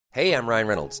Hey, I'm Ryan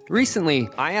Reynolds. Recently,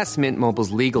 I asked Mint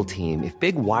Mobile's legal team if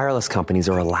big wireless companies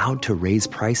are allowed to raise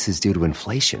prices due to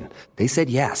inflation. They said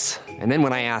yes. And then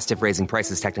when I asked if raising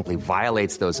prices technically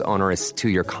violates those onerous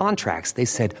two-year contracts, they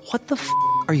said, "What the f***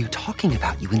 are you talking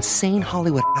about, you insane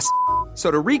Hollywood ass?" So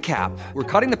to recap, we're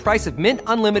cutting the price of Mint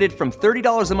Unlimited from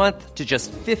 $30 a month to just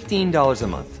 $15 a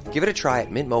month. Give it a try at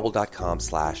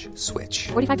mintmobile.com/switch.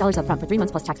 $45 up front for 3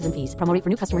 months plus taxes and fees. Promo rate for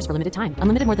new customers for limited time.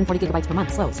 Unlimited more than 40 gigabytes per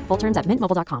month. Slows full terms at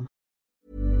mintmobile.com.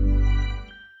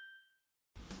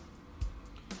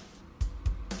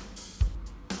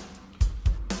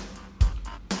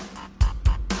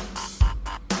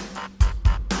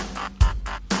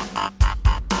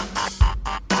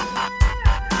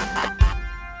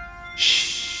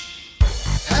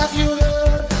 Have you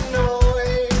heard the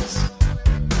noise?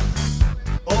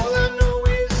 All I know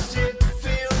is it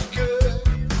feels good.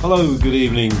 Hello, good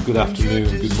evening, good afternoon,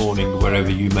 good morning,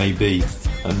 wherever you may be,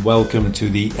 and welcome to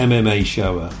the MMA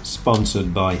Shower,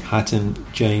 sponsored by Hatton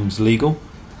James Legal.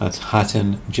 That's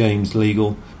Hatton James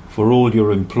Legal. For all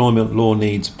your employment law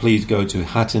needs, please go to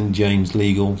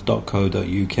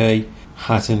hattonjameslegal.co.uk,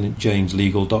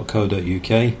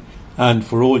 hattonjameslegal.co.uk. And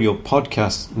for all your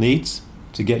podcast needs,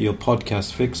 to get your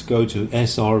podcast fix, go to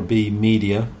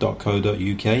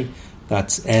srbmedia.co.uk.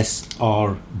 That's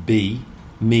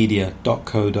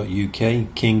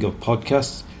srbmedia.co.uk, king of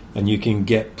podcasts, and you can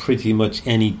get pretty much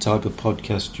any type of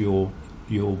podcast you're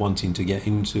wanting to get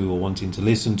into or wanting to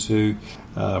listen to,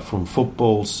 from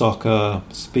football, soccer,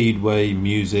 speedway,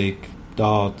 music,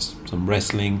 darts, some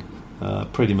wrestling,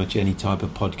 pretty much any type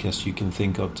of podcast you can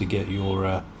think of to get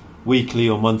your weekly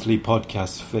or monthly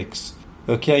podcast fix.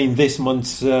 Okay, in this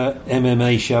month's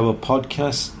MMA Shower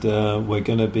podcast, we're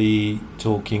going to be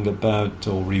talking about,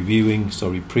 or previewing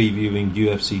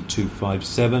UFC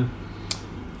 257,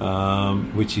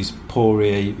 which is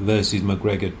Pointier versus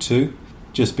McGregor 2.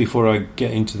 Just before I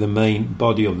get into the main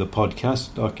body of the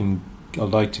podcast, I'd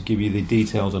like to give you the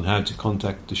details on how to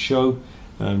contact the show,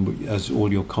 and as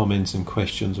all your comments and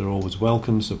questions are always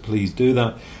welcome, so please do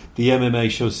that. The MMA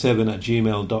Show 7 at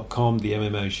gmail.com, the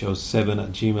MMA Show 7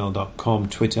 at gmail.com.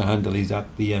 Twitter handle is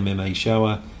at the MMA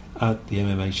Shower, and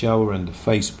the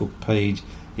Facebook page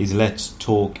is Let's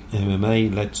Talk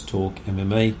MMA.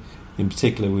 In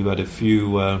particular, we've had a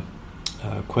few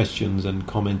questions and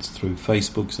comments through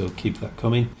Facebook, so keep that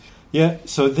coming. Yeah,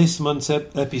 so this month's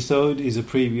episode is a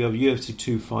preview of UFC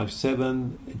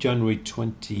 257, January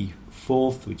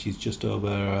 24th, which is just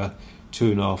over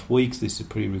 2.5 weeks. This is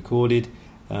pre-recorded.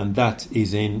 And that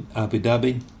is in Abu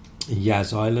Dhabi,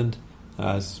 Yas Island,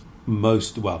 as a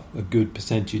good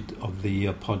percentage of the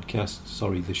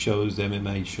the shows, the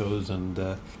MMA shows and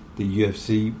the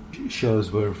UFC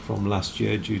shows were from last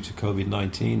year due to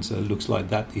COVID-19. So it looks like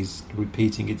that is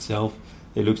repeating itself.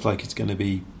 It looks like it's going to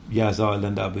be Yas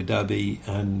Island, Abu Dhabi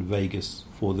and Vegas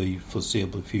for the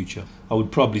foreseeable future. I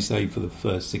would probably say for the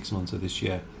first 6 months of this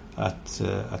year. At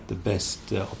the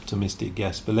best optimistic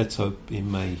guess, but let's hope it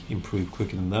may improve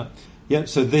quicker than that. Yeah,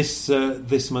 so this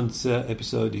month's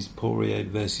episode is Pointier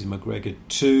versus McGregor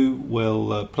 2. We'll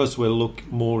look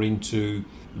more into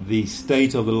the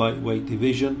state of the lightweight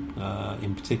division,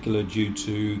 in particular due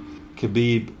to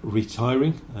Khabib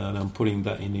retiring, and I'm putting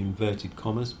that in inverted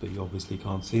commas, but you obviously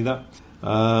can't see that,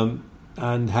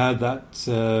 and how that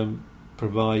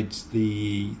provides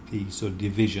the sort of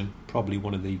division, probably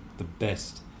one of the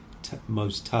best,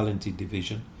 most talented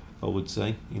division, I would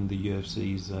say, in the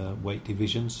UFC's weight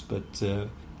divisions. But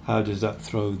how does that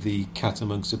throw the cat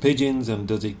amongst the pigeons, and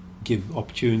does it give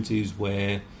opportunities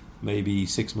where maybe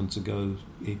 6 months ago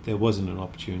there wasn't an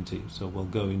opportunity? So we'll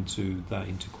go into that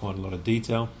into quite a lot of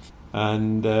detail.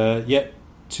 And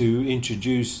to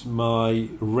introduce my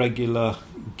regular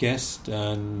guest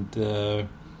and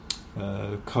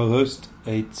co-host,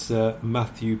 it's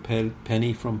Matthew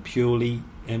Penny from Purely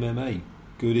MMA.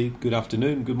 Good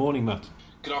afternoon. Good morning, Matt.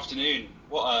 Good afternoon.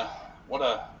 What a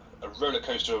roller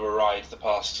coaster of a ride the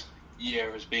past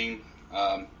year has been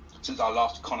since our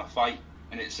last Conor fight,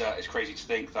 and it's crazy to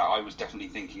think that I was definitely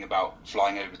thinking about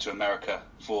flying over to America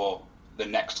for the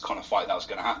next Conor fight that was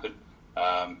going to happen.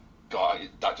 God,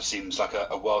 that just seems like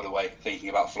a world away, thinking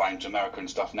about flying to America and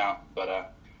stuff now.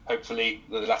 But hopefully,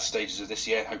 the last stages of this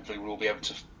year, hopefully we'll all be able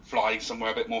to fly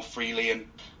somewhere a bit more freely and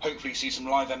hopefully see some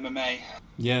live MMA.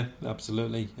 Yeah,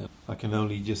 absolutely. I can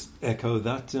only just echo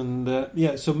that. And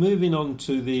so moving on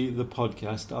to the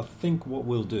podcast, I think what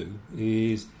we'll do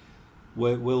is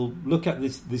we'll look at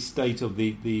this state of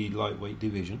the lightweight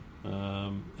division,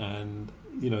 and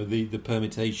the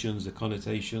permutations, the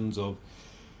connotations of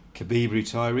Khabib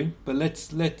retiring. But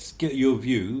let's get your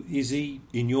view. Is he,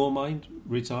 in your mind,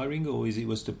 retiring, or is it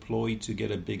was a ploy to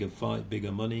get a bigger fight,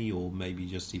 bigger money, or maybe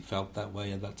just he felt that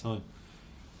way at that time?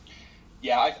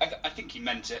 Yeah, I think he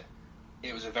meant it.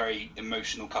 It was a very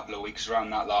emotional couple of weeks around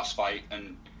that last fight,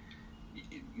 and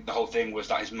the whole thing was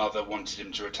that his mother wanted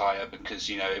him to retire because,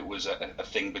 you know, it was a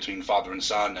thing between father and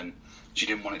son, and she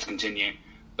didn't want it to continue.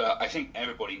 But I think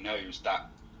everybody knows that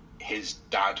his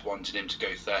dad wanted him to go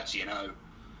 30-0,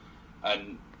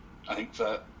 and I think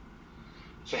for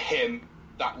him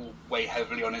that will weigh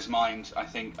heavily on his mind. I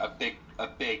think a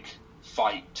big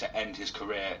fight to end his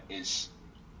career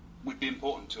would be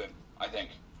important to him. I think.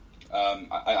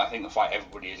 I think the fight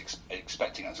everybody is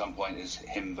expecting at some point is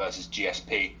him versus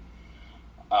GSP.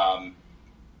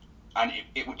 And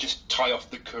it would just tie off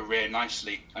the career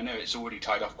nicely. I know it's already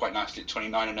tied off quite nicely at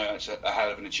 29. I know it's a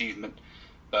hell of an achievement,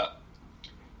 but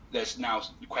there's now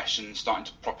questions starting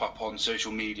to prop up on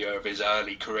social media of his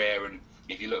early career. And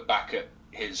if you look back at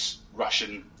his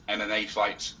Russian MMA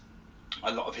fights,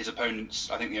 a lot of his opponents,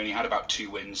 I think they only had about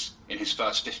 2 wins in his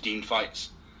first 15 fights.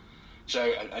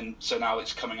 So now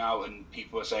it's coming out and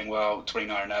people are saying, well,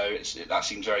 29-0, that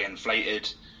seems very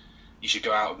inflated. You should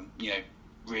go out and, you know,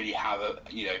 really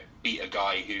beat a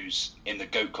guy who's in the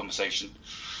GOAT conversation.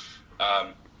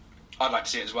 I'd like to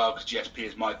see it as well because GSP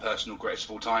is my personal greatest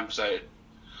of all time. So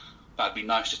that'd be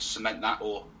nice just to cement that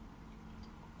or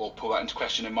pull that into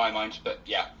question in my mind. But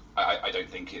yeah, I don't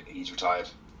think he's retired.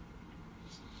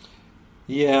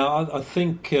 Yeah, I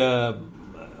think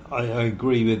I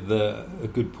agree with a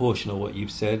good portion of what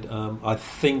you've said. I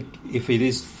think if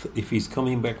he's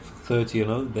coming back for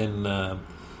 30-0, then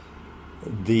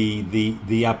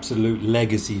the absolute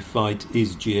legacy fight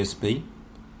is GSP.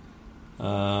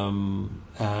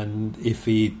 And if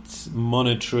it's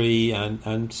monetary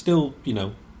and still, you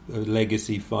know, a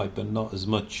legacy fight, but not as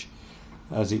much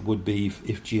as it would be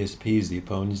if GSP is the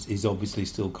opponent, is obviously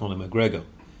still Conor McGregor.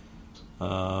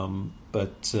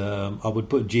 But I would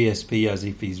put GSP as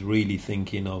if he's really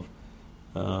thinking of,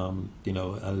 you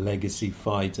know, a legacy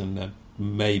fight and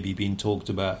maybe being talked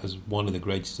about as one of the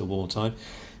greatest of all time.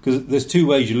 Because there's 2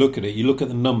 ways you look at it. You look at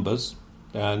the numbers,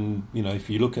 and, you know, if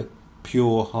you look at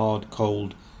pure, hard,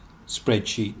 cold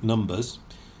spreadsheet numbers,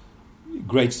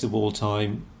 greatest of all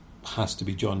time has to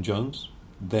be John Jones.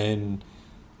 Then,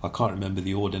 I can't remember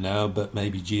the order now, but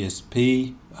maybe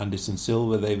GSP, Anderson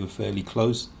Silva, they were fairly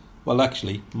close. Well,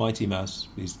 actually, Mighty Mouse,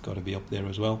 he's got to be up there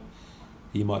as well.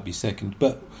 He might be second.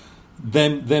 But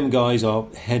them guys are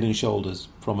head and shoulders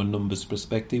from a numbers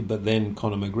perspective. But then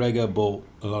Conor McGregor brought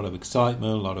a lot of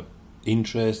excitement, a lot of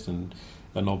interest, and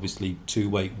obviously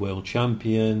 2-weight world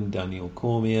champion, Daniel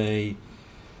Cormier.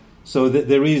 So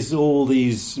there is all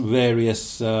these various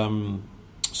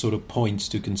sort of points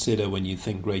to consider when you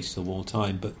think greatest of all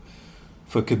time. But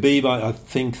for Khabib, I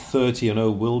think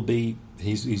 30-0 will be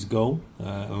his goal.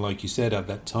 And like you said, at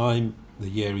that time, the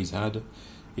year he's had,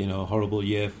 you know, a horrible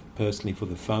year personally for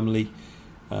the family.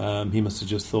 He must have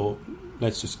just thought,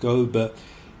 let's just go. But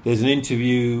there's an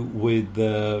interview with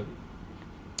Dana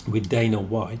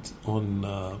White on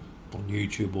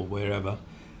YouTube or wherever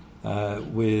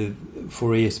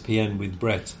for ESPN with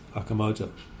Brett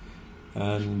Okamoto,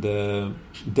 and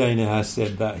Dana has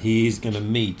said that he is going to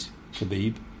meet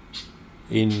Khabib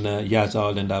in Yas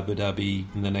Island, Abu Dhabi,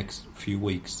 in the next few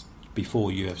weeks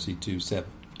before UFC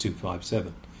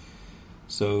 257.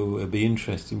 So it'll be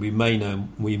interesting. We may know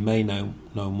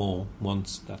more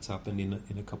once that's happened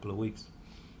in a couple of weeks.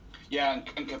 Yeah,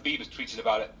 and Khabib has tweeted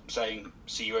about it, saying,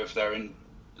 "See you over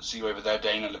there,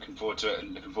 Dana. Looking forward to it,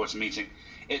 and looking forward to meeting."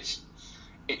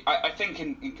 I think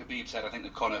in Khabib's head, I think the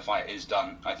Conor fight is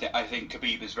done. I think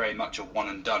Khabib is very much a one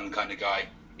and done kind of guy.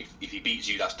 If he beats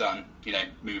you, that's done. You know,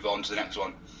 move on to the next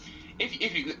one.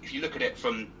 If you look at it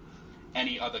from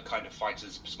any other kind of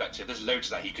fighter's perspective, there's loads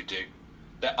that he could do.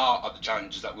 There are other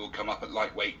challenges that will come up at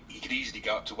lightweight. He could easily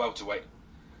go up to welterweight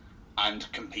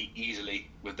and compete easily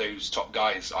with those top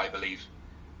guys, I believe,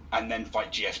 and then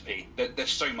fight GSP.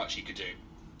 There's so much he could do.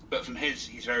 But from he's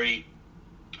very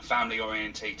family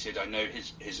orientated. I know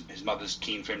his mother's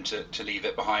keen for him to leave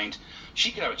it behind.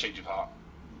 She could have a change of heart.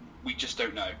 We just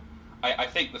don't know. I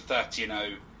think the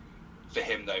 30-0 for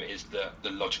him, though, is the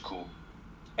logical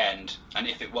end. And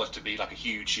if it was to be like a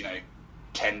huge, you know,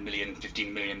 10 million,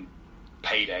 15 million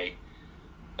payday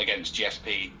against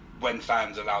GSP, when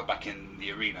fans are allowed back in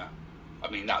the arena,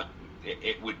 I mean,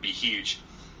 it would be huge.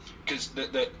 Because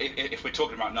if we're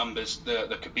talking about numbers,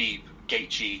 the Khabib,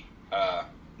 Gaethje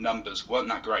numbers weren't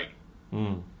that great.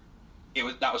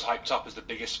 That was hyped up as the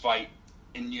biggest fight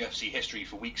in UFC history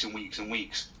for weeks and weeks and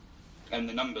weeks. And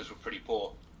the numbers were pretty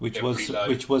poor. Which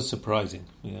was surprising,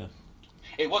 yeah.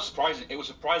 It was surprising. It was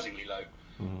surprisingly low.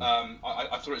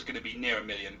 I thought it was going to be near $1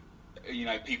 million. You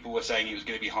know, people were saying it was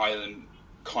going to be higher than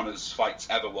Conor's fights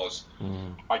ever was.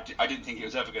 I didn't think it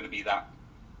was ever going to be that,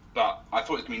 but I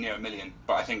thought it was going to be near $1 million.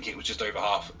 But I think it was just over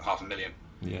half a million.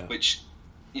 Yeah. Which,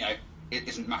 you know, it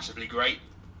isn't massively great.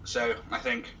 So I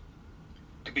think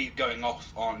Khabib going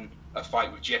off on a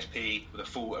fight with GSP with a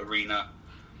full arena,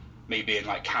 maybe in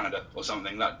like Canada or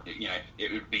something, that, you know,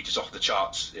 it would be just off the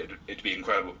charts. It'd be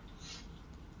incredible.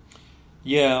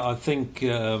 Yeah, I think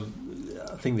the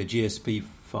GSP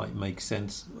fight makes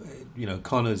sense. You know,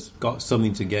 Conor's got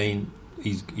something to gain.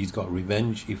 He's got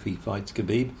revenge if he fights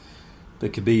Khabib,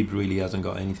 but Khabib really hasn't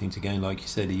got anything to gain. Like you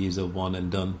said, he is a one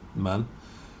and done man.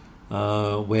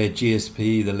 Where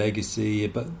GSP, the legacy,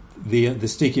 but the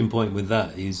sticking point with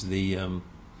that is the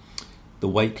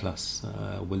weight class.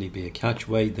 Will it be a catch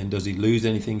weight? Then does he lose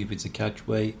anything if it's a catch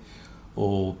weight?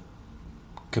 Or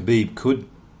Khabib could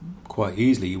quite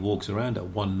easily, he walks around at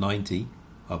 190,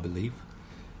 I believe,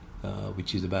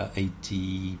 which is about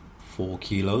 84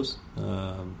 kilos,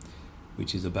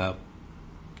 which is about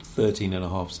 13 and a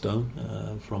half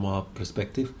stone from our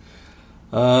perspective.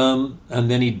 And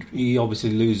then he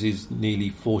obviously loses nearly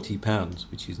 40 pounds,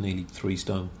 which is nearly 3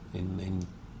 stone in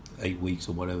 8 weeks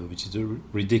or whatever, which is a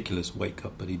ridiculous weight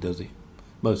cut, but he does it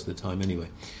most of the time anyway.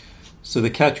 So the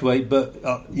catch weight, but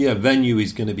venue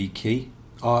is going to be key.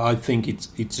 I think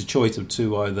it's a choice of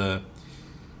two, either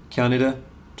Canada,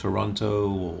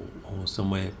 Toronto, or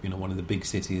somewhere, you know, one of the big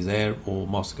cities there, or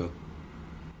Moscow.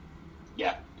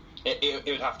 Yeah, it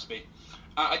would have to be.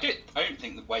 I don't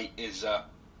think the weight is a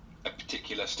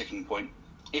particular sticking point.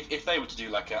 If they were to do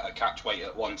like a catch weight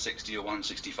at 160 or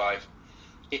 165,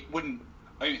 it wouldn't.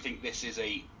 I don't think this is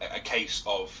a case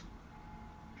of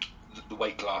the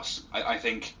weight class. I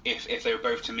think if they were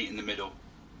both to meet in the middle,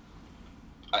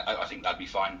 I think that'd be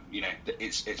fine. You know,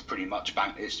 it's pretty much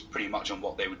it's pretty much on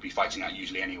what they would be fighting at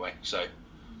usually anyway. So,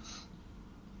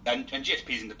 and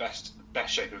GSP's in the best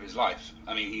shape of his life.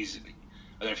 I mean, I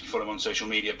don't know if you follow him on social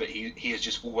media, but he is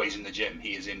just always in the gym.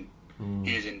 He is in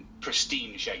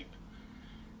pristine shape.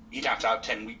 He'd have to have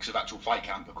 10 weeks of actual fight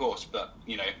camp, of course, but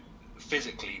you know,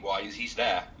 physically wise, he's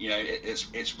there. You know,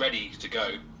 it's ready to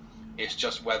go. It's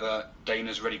just whether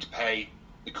Dana's ready to pay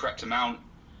the correct amount,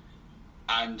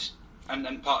 and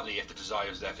partly if the desire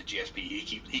is there for GSP.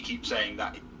 He keeps saying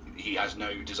that he has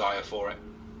no desire for it,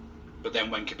 but then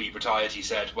when Khabib retired, he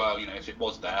said, well, you know, if it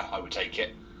was there, I would take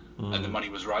it, and the money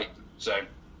was right. So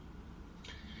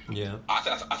yeah,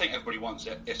 I think everybody wants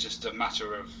it. It's just a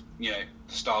matter of, you know,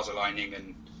 the stars aligning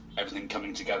and everything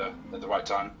coming together at the right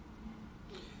time.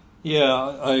 Yeah,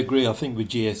 I agree. I think with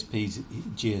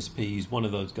GSP is one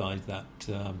of those guys that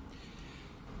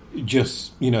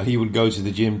just, you know, he would go to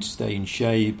the gym to stay in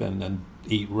shape and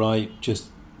eat right, just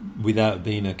without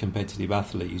being a competitive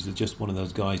athlete. He's just one of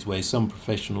those guys where some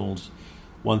professionals,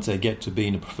 once they get to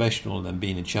being a professional and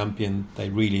being a champion, they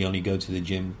really only go to the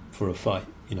gym for a fight,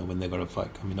 you know, when they've got a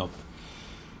fight coming up.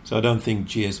 So I don't think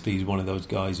GSP is one of those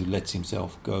guys who lets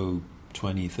himself go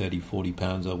 20, 30, 40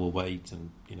 pounds overweight and,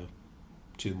 you know,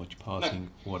 too much partying,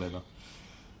 whatever.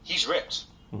 He's ripped.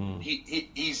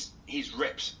 He's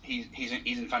ripped. He's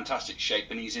in fantastic shape,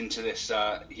 and he's into this.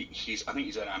 I think he's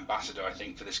an ambassador, I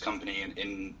think, for this company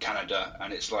in Canada,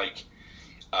 and it's like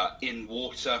in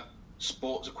water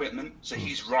sports equipment. So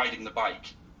he's riding the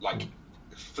bike like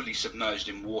fully submerged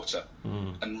in water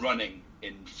and running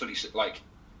in fully like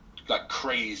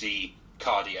crazy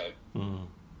cardio.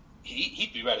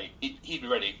 He'd be ready. He'd be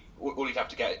ready. All he'd have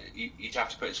to get, he'd have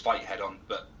to put his fight head on,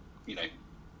 but you know,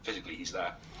 physically he's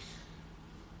there.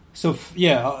 So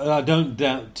yeah, I don't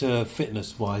doubt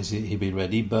fitness-wise he'd be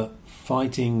ready, but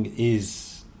fighting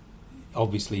is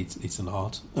obviously it's an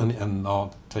art, and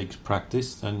art takes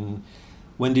practice. And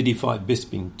when did he fight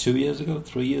Bisping? 2 years ago?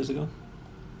 3 years ago?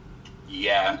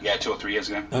 Yeah, 2 or 3 years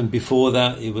ago. And before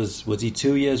that, was he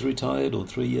 2 years retired or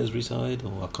 3 years retired?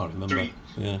 Or I can't remember. 3.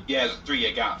 Yeah, 3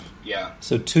 year gap. Yeah.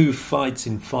 So 2 fights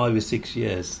in 5 or 6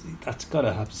 years. That's got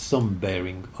to have some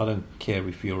bearing. I don't care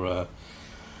if you're a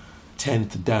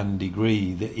 10th Dan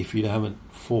degree. That if you haven't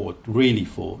really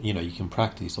fought, you know, you can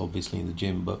practice obviously in the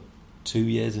gym, but 2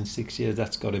 years and 6 years,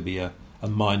 that's got to be a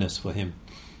minus for him.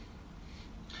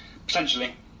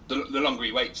 Potentially, the longer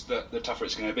he waits, the tougher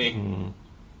it's going to be.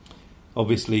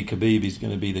 Obviously, Khabib is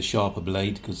going to be the sharper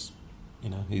blade because, you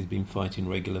know, he's been fighting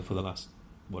regular for the last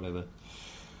whatever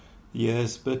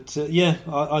years. But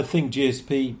I think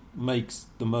GSP makes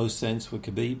the most sense for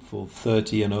Khabib for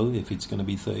 30-0 if it's going to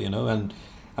be 30-0,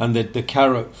 and the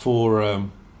carrot for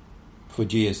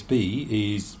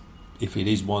GSP is if it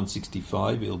is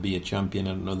 165, he'll be a champion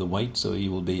at another weight, so he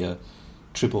will be a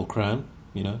triple crown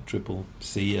Triple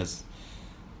C, as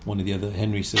one of the other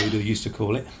Henry Cejudo used to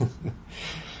call it.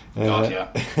 God,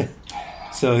 yeah.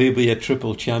 So he'll be a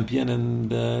triple champion,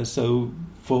 and so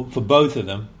for both of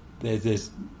them, there's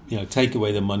take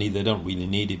away the money. They don't really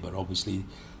need it, but obviously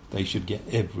they should get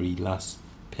every last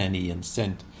penny and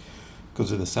cent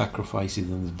because of the sacrifices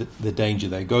and the danger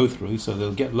they go through. So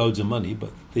they'll get loads of money,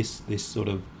 but this sort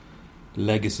of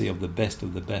legacy of the best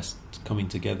coming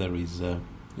together is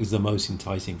the most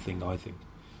enticing thing, I think.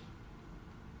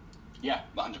 Yeah,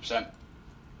 100%.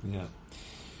 Yeah.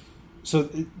 So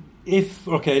that's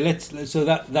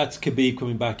Khabib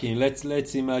coming back in. Let's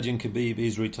imagine Khabib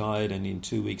is retired, and in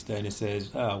 2 weeks Dana says,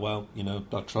 I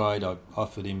tried. I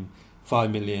offered him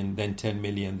 5 million, then 10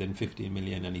 million, then 15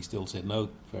 million, and he still said no.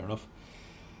 Fair enough.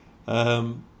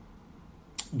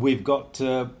 We've got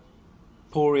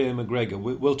Poirier and McGregor.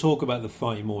 We'll talk about the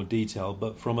fight in more detail,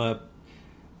 but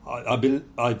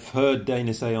I've heard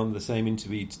Dana say on the same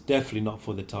interview it's definitely not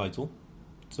for the title.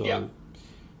 So, yeah.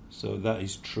 So that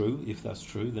is true. If that's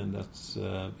true, then that's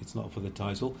it's not for the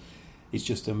title. It's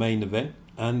just a main event.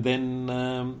 And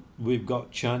then we've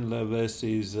got Chandler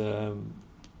versus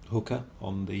Hooker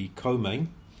on the co-main.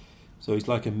 So it's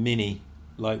like a mini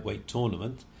lightweight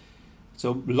tournament.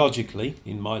 So logically,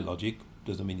 in my logic,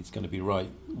 doesn't mean it's going to be right.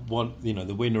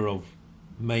 The winner of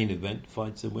main event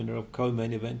fights the winner of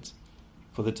co-main event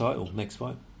for the title next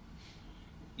fight.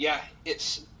 Yeah,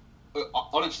 it's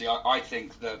honestly, I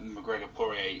think the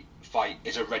McGregor-Poirier fight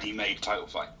is a ready-made title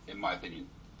fight, in my opinion.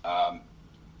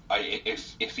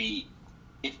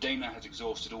 If Dana has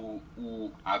exhausted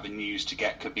all avenues to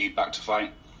get Khabib back to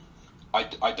fight,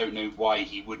 I don't know why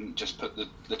he wouldn't just put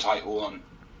the title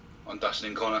on Dustin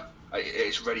and Conor.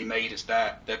 It's ready-made. It's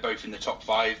there. They're both in the top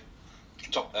 5,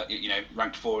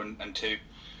 ranked 4 and 2.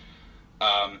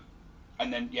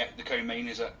 And then the co-main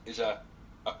is a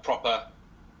proper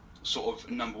sort of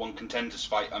number 1 contenders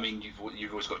fight. I mean,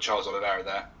 you've always got Charles Oliveira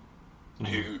there,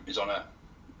 who is on a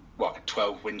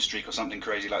 12 win streak or something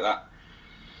crazy like that.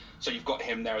 So you've got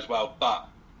him there as well, but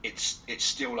it's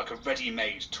still like a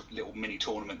ready-made little mini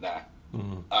tournament there.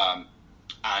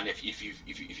 And if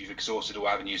you've exhausted all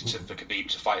avenues for Khabib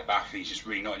to fight back, and he's just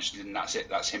really not interested, and that's it.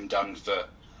 That's him done for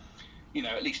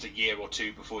at least a year or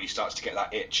two before he starts to get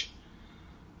that itch.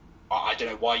 I don't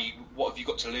know why. What have you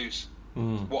got to lose?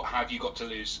 What have you got to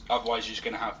lose? Otherwise, you're just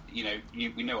going to have.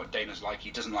 We know what Dana's like. He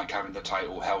doesn't like having the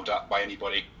title held up by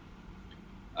anybody.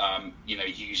 He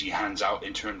usually hands out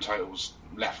interim titles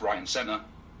left, right, and centre.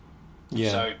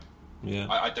 Yeah. So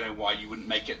I don't know why you wouldn't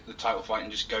make it the title fight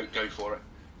and just go for it.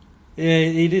 Yeah,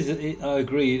 it is. I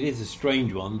agree. It is a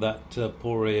strange one, that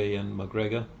Poirier and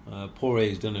McGregor.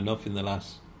 Poirier's done enough in the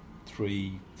last 4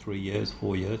 years,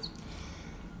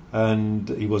 and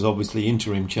he was obviously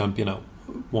interim champion at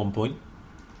one point.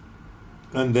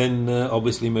 And then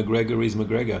obviously McGregor is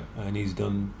McGregor, and he's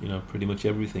done pretty much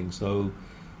everything. So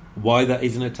why that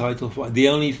isn't a title fight? The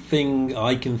only thing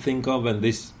I can think of, and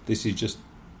this is just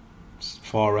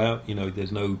far out.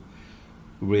 There's no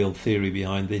real theory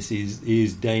behind this,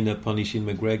 is Dana punishing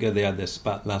McGregor. They had their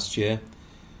spat last year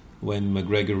when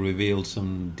McGregor revealed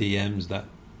some DMs that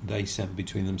they sent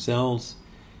between themselves.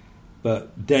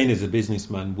 But Dana's a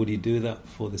businessman. Would he do that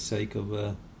for the sake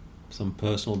of some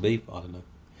personal beef? I don't know.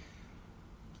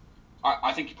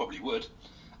 I think he probably would.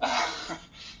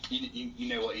 You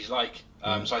know what he's like.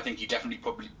 So I think he definitely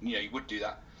probably he would do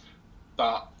that.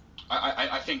 But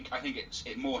I think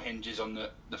it more hinges on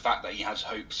the fact that he has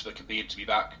hopes for Khabib to be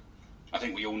back. I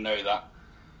think we all know that.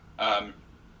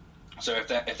 So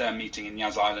if they're meeting in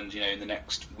Yas Island, in the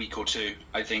next week or two,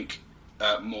 I think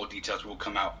more details will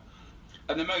come out.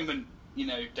 At the moment,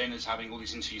 Dana's having all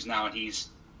these interviews now, and he's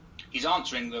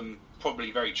answering them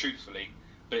probably very truthfully,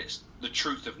 but it's the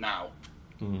truth of now.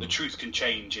 The truth can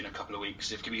change in a couple of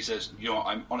weeks. If Khabib says,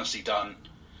 I'm honestly done,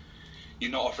 you're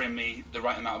not offering me the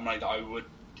right amount of money that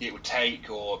it would take,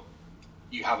 or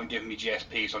you haven't given me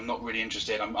GSP, so I'm not really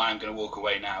interested. I am going to walk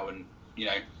away now, and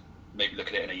maybe look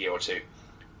at it in a year or two.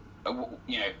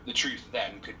 The truth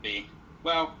then could be,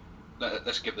 well,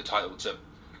 let's give the title to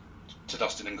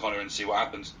Dustin and Conor and see what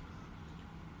happens.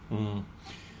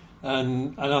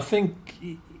 And I think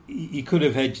he could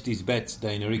have hedged his bets,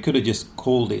 Dana. He could have just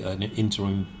called it an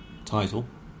interim title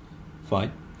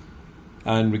fight.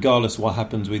 And regardless of what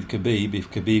happens with Khabib, if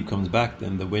Khabib comes back,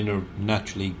 then the winner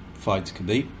naturally fights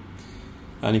Khabib.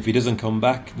 And if he doesn't come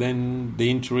back, then the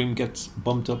interim gets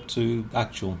bumped up to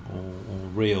actual or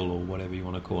real or whatever you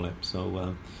want to call it.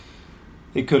 So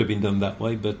it could have been done that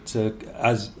way. But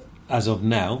as of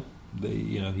now,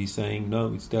 he's saying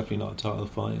no, it's definitely not a title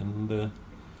fight, and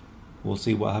we'll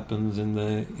see what happens in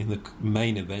the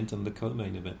main event and the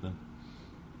co-main event then.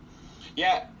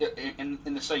 Yeah, in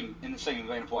the same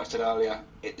vein of what I said earlier,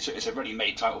 it's a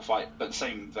ready-made title fight, but in the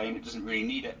same vein, it doesn't really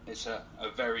need it. It's a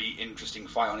very interesting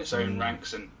fight on its own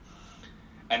ranks, and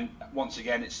once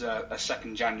again, it's a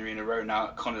second January in a row now.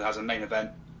 Conor has a main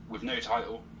event with no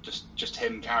title, just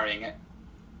him carrying it,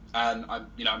 and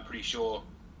I'm pretty sure.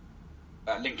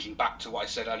 Linking back to what I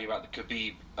said earlier about the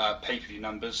Khabib pay-per-view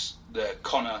numbers, the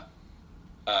Conor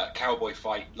Cowboy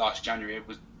fight last January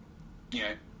was,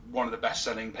 one of the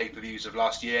best-selling pay-per-views of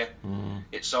last year.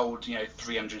 It sold,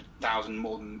 300,000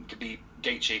 more than Khabib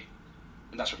Gaethje,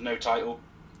 and that's with no title.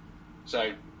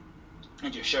 So it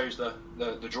just shows the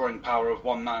drawing power of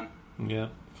one man. Yeah,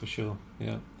 for sure.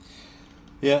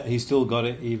 Yeah, he's still got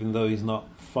it, even though he's not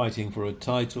fighting for a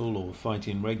title or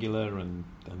fighting regular and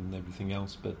everything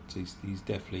else. But he's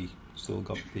definitely still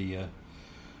got the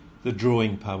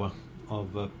drawing power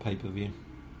of pay-per-view.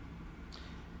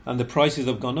 And the prices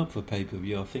have gone up for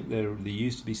pay-per-view. I think they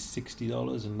used to be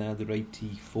 $60 and now they're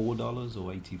 $84 or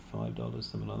 $85,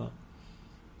 something like that.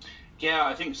 Yeah,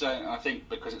 I think so. I think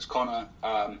because it's Conor,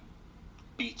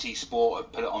 BT Sport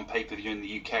have put it on pay-per-view in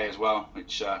the UK as well,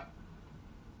 which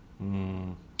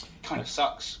kind of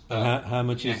sucks. How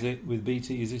much is it with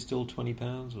BT? Is it still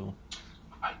 £20 or?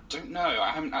 I don't know.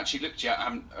 I haven't actually looked yet. I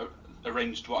haven't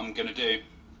arranged what I'm going to do.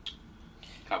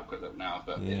 Have a quick look now,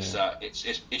 but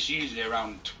it's usually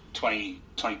around 20,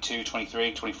 22,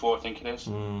 23, 24, I think it is.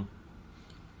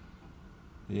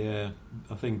 Yeah,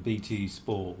 I think BT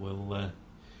Sport will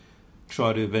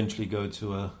try to eventually go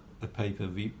to a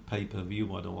pay-per-view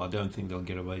model. I don't think they'll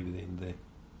get away with it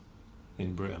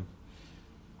in Britain.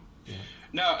 Yeah.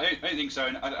 No, I don't think so.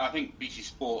 And I think BT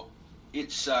Sport,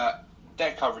 it's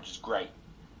their coverage is great,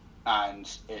 and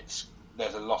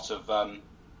there's a lot of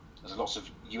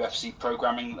UFC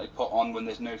programming that they put on when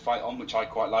there's no fight on, which I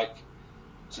quite like.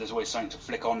 So there's always something to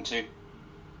flick onto.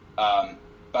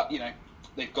 But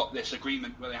they've got this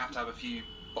agreement where they have to have a few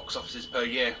box offices per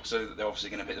year, so they're obviously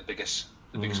going to pick the biggest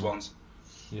ones.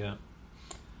 Yeah.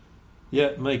 Yeah,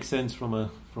 it makes sense from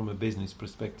a business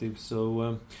perspective.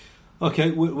 So,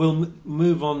 okay, we'll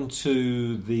move on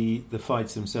to the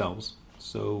fights themselves.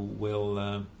 So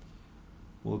we'll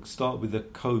start with the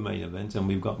co-main event, and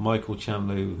we've got Michael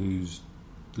Chandler, who's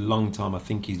long time. I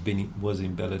think was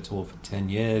in Bellator for 10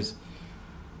 years.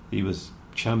 He was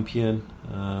champion.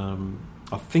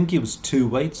 I think he was two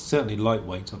weights, certainly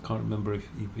lightweight. I can't remember if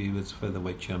he was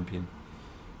featherweight champion.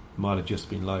 Might have just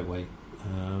been lightweight.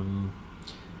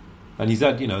 And he's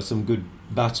had some good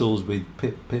battles with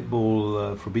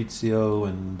Pitbull, Fabrizio,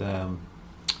 and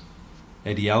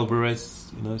Eddie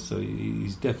Alvarez. So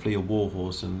he's definitely a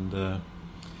warhorse. And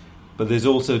but there's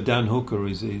also Dan Hooker,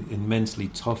 who's immensely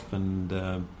tough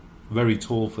and very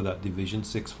tall for that division,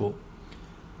 6 foot,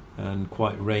 and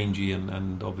quite rangy,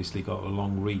 and obviously got a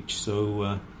long reach.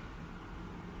 So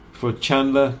for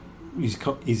Chandler,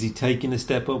 is he taking a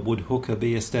step up? Would Hooker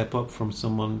be a step up from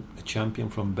a champion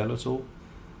from Bellator?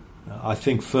 I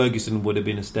think Ferguson would have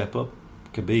been a step up.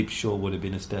 Khabib sure would have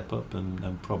been a step up,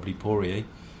 and probably Poirier.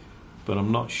 But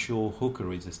I'm not sure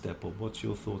Hooker is a step up. What's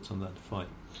your thoughts on that fight?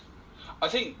 I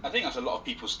think that's a lot of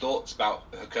people's thoughts about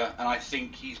Hooker, and I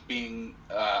think he's being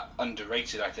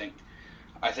underrated. I think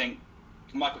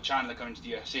Michael Chandler coming to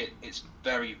the UFC, it's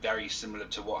very, very similar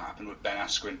to what happened with Ben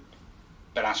Askren.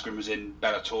 Ben Askren was in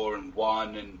Bellator and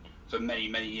won, and for many,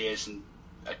 many years, and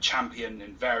a champion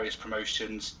in various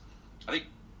promotions. I think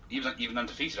he was even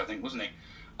undefeated, I think, wasn't he?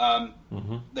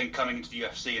 Then coming into the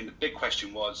UFC, and the big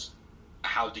question was,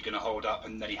 how's he going to hold up?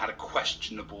 And then he had a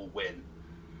questionable win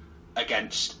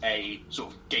against a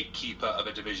sort of gatekeeper of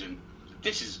a division.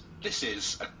 This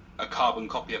is a carbon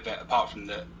copy of it, apart from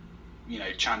the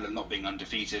Chandler not being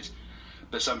undefeated,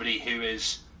 but somebody who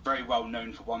is very well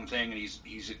known for one thing, and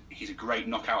he's a great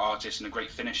knockout artist and a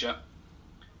great finisher,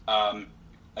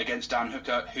 against Dan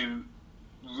Hooker, who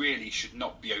really should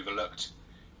not be overlooked.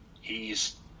 He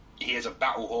is a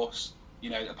battle horse.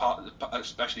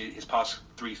 Especially his past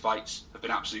 3 fights have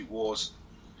been absolute wars.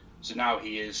 So now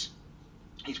he's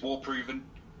war proven.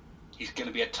 He's going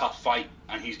to be a tough fight,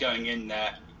 and he's going in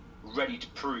there ready to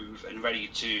prove and ready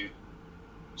to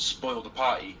spoil the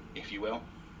party, if you will.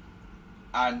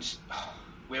 And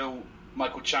will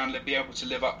Michael Chandler be able to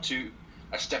live up to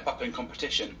a step up in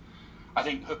competition? I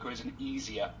think Hooker is an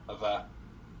easier of a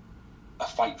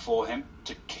fight for him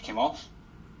to kick him off,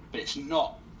 but it's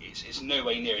not. It's no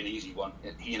way near an easy one.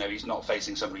 He's not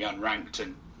facing somebody unranked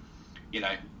and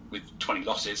with 20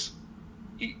 losses.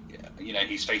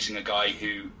 He's facing a guy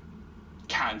who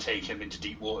can take him into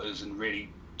deep waters and really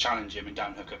challenge him in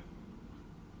Dan Hooker.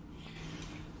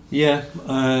 Yeah,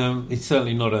 it's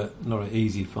certainly not an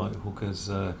easy fight.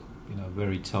 Hooker's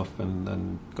very tough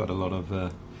and got a lot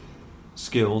of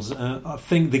skills. I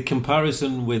think the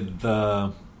comparison with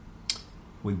Ben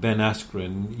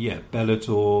Askren,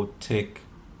 Bellator, Tick,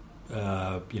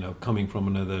 coming from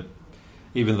another,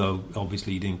 even though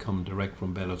obviously he didn't come direct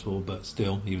from Bellator, but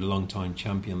still he was a long time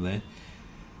champion there.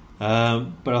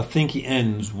 But I think it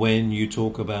ends when you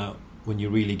talk about when you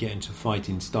really get into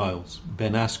fighting styles.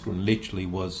 Ben Askren literally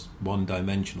was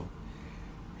one-dimensional.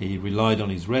 He relied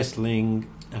on his wrestling,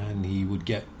 and he would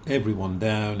get everyone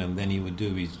down, and then he would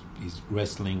do his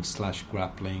wrestling /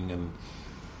 grappling and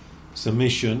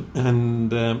submission,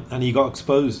 and he got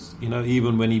exposed.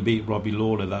 Even when he beat Robbie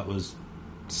Lawler, that was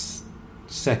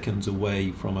seconds away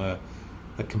from a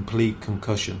complete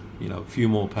concussion. A few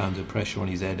more pounds of pressure on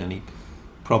his head, and he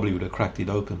probably would have cracked it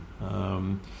open.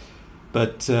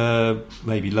 But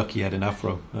maybe lucky he had an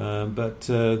afro.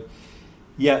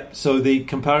 So the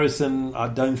comparison, I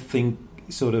don't think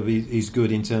sort of is good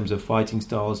in terms of fighting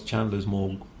styles. Chandler's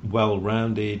more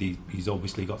well-rounded. He's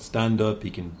obviously got stand-up. He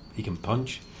can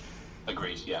punch.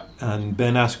 Agreed. Yeah. And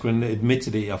Ben Askren,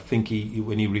 admittedly, I think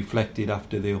when he reflected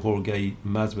after the Jorge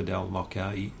Masvidal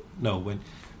knockout,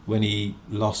 when he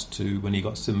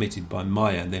got submitted by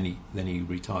Maia, and then he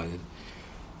retired.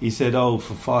 He said, for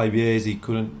 5 years he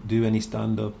couldn't do any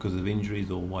stand-up because of injuries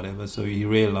or whatever. So he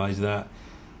realised that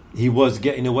he was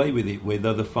getting away with it with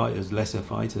other fighters, lesser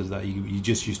fighters, that you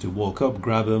just used to walk up,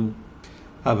 grab them,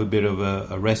 have a bit of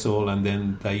a wrestle, and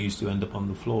then they used to end up on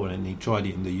the floor. And he tried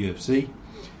it in the UFC,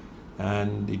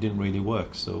 and it didn't really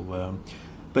work. So,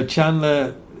 but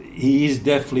Chandler, he is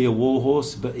definitely a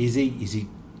warhorse. But is he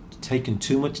taken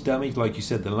too much damage? Like you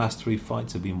said, the last 3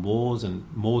 fights have been wars, and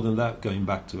more than that, going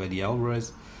back to Eddie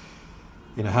Alvarez.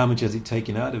 How much has it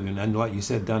taken out of him? And like you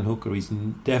said, Dan Hooker is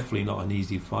definitely not an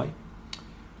easy fight.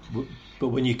 But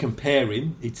when you compare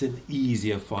him, it's an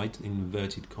easier fight in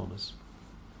inverted commas.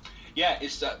 Yeah,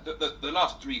 it's the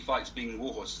last 3 fights being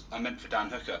warhorse are meant for Dan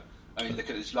Hooker. I mean, look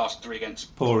at his last 3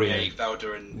 against Poirier,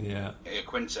 Felder, and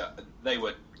Quinta. They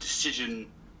were decision.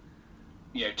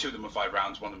 2 of them were 5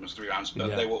 rounds, 1 of them was 3 rounds,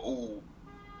 but they were all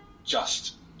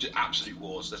just absolute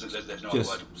wars. There's no other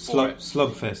word for it.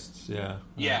 Slugfests.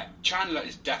 Yeah. Chandler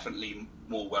is definitely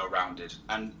more well-rounded,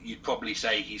 and you'd probably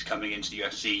say he's coming into the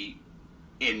UFC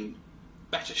in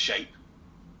better shape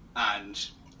and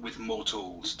with more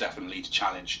tools, definitely, to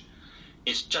challenge.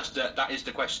 It's just that is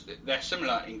the question. They're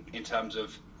similar in terms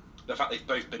of the fact they've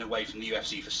both been away from the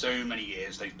UFC for so many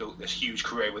years. They've built this huge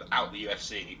career without the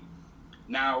UFC.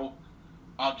 Now,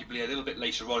 arguably a little bit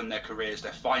later on in their careers,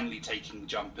 they're finally taking the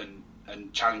jump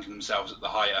and challenging themselves at the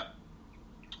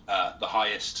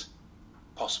highest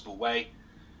possible way.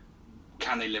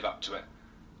 Can they live up to it?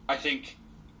 I think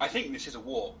this is a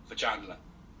war for Chandler.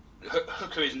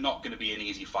 Hooker is not going to be an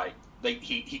easy fight.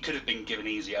 He could have been given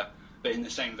easier, but in the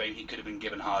same vein, he could have been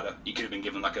given harder. He could have been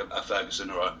given like a Ferguson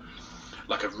or a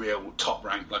real top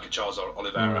rank like a Charles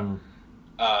Oliveira.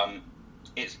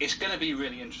 It's going to be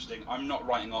really interesting. I'm not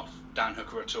writing off Dan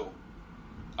Hooker at all.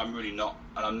 I'm really not,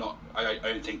 and I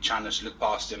don't think Chandler should look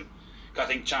past him. I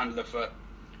think Chandler, for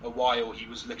a while, he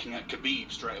was looking at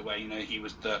Khabib straight away. He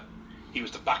was the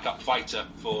backup fighter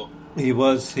for. He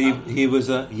was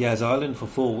at Yas Island for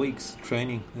 4 weeks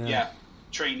training. Yeah,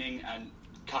 training and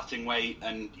cutting weight,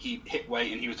 and he hit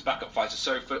weight, and he was the backup fighter.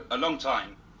 So for a long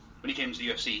time, when he came to the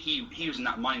UFC, he was in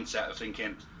that mindset of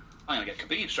thinking, I'm going to get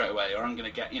Khabib straight away, or I'm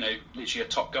going to get literally a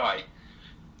top guy.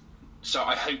 So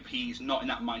I hope he's not in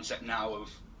that mindset now of,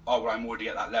 I'm already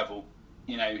at that level.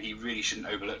 He really shouldn't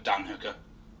overlook Dan Hooker.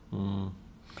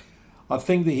 I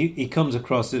think that he comes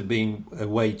across as being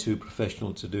way too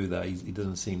professional to do that. He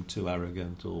doesn't seem too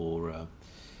arrogant,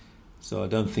 so I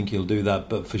don't think he'll do that.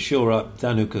 But for sure,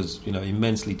 Dan Hooker's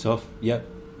immensely tough. Yep,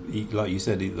 like you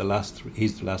said,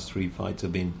 his last 3 fights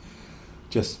have been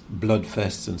just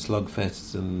bloodfests and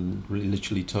slugfests and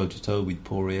literally toe to toe with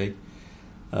Poirier.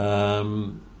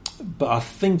 But I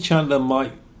think Chandler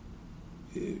might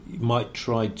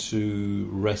try to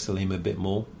wrestle him a bit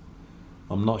more.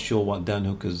 I'm not sure what Dan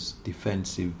Hooker's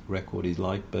defensive record is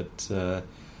like, but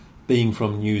being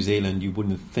from New Zealand, you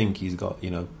wouldn't think he's got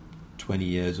 20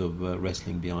 years of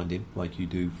wrestling behind him like you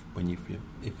do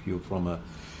if you're from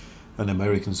an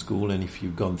American school, and if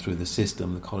you've gone through the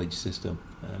system, the college system,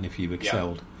 and if you've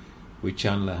excelled, which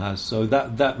Chandler has. So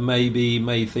that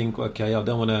may think, okay, I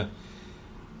don't want to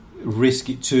risk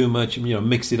it too much,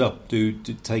 mix it up, do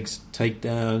takes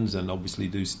takedowns, and obviously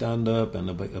do stand up and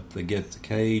up against the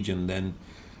cage, and then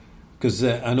because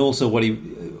and also what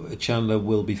Chandler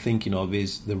will be thinking of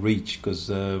is the reach, because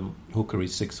Hooker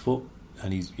is 6 foot,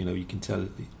 and he's you can tell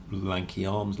lanky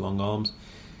arms, long arms.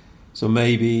 So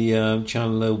maybe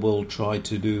Chandler will try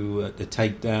to do the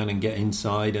takedown and get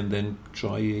inside, and then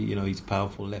try, his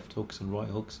powerful left hooks and right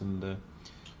hooks, and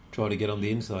try to get on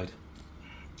the inside.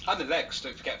 And the legs,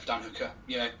 don't forget, for Dan Hooker.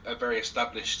 A very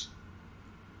established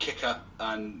kicker,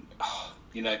 and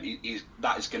that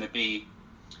is going to be.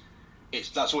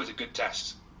 That's always a good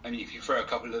test. And if you throw a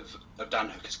couple of Dan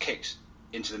Hooker's kicks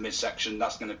into the midsection,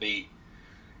 that's going to be.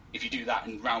 If you do that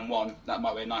in round one, that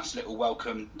might be a nice little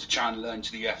welcome to Chandler and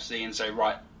to the UFC, and say,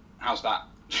 right, how's that?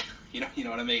 you know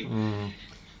what I mean?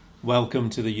 Welcome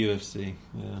to the UFC.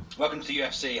 Yeah. Welcome to the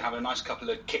UFC. Have a nice couple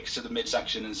of kicks to the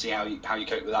midsection and see how you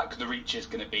cope with that. Because the reach is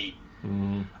going to be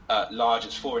large.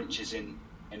 It's 4 inches in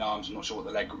arms. I'm not sure what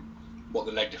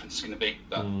the leg difference is going to be.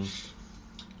 But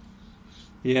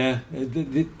yeah,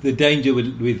 the danger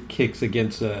with kicks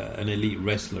against an elite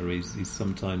wrestler is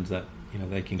sometimes that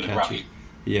they can catch you.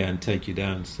 Yeah, and take you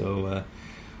down. So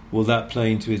will that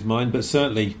play into his mind? But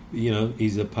certainly,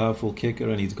 he's a powerful kicker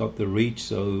and he's got the reach.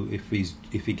 So if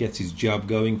he gets his jab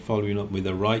going, following up with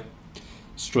a right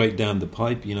straight down the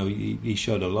pipe, he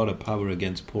showed a lot of power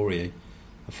against Poirier.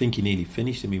 I think he nearly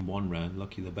finished him in one round.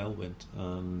 Lucky the bell went.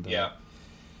 And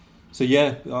so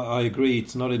yeah, I agree.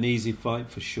 It's not an easy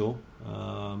fight for sure.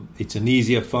 It's an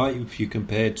easier fight if you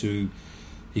compare to.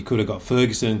 He could have got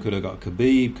Ferguson, could have got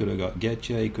Khabib, could have got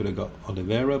Getche, could have got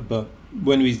Oliveira. But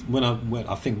when we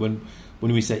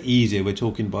say easier, we're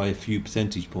talking by a few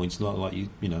percentage points, not like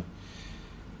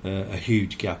a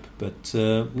huge gap. But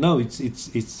no,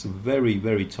 it's a very,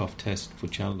 very tough test for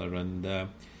Chandler. And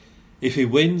if he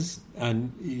wins,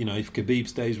 and if Khabib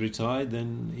stays retired,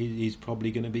 then he's probably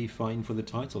going to be fighting for the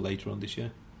title later on this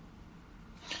year.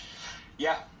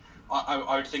 Yeah,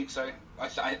 I would think so.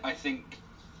 I think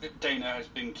Dana has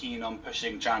been keen on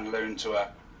pushing Chandler into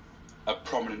a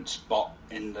prominent spot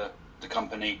in the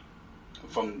company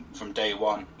from day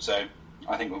one. So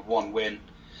I think with one win,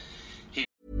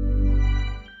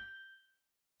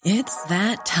 It's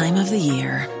that time of the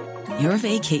year. Your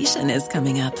vacation is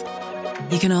coming up.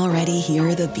 You can already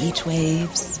hear the beach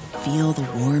waves, feel the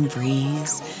warm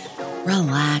breeze,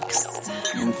 relax,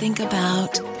 and think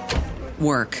about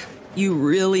work. You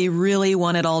really, really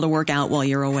want it all to work out while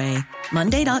you're away.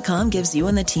 Monday.com gives you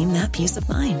and the team that peace of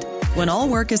mind. When all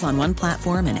work is on one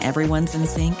platform and everyone's in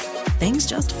sync, things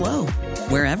just flow.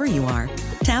 Wherever you are,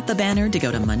 tap the banner to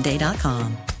go to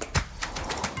Monday.com.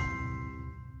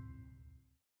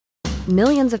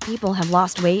 Millions of people have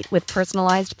lost weight with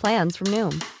personalized plans from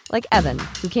Noom. Like Evan,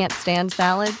 who can't stand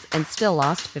salads and still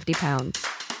lost 50 pounds.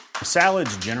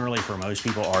 Salads generally for most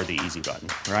people are the easy button,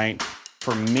 right?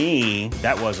 For me,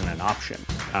 that wasn't an option.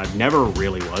 I never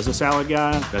really was a salad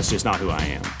guy. That's just not who I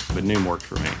am. But Noom worked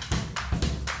for me.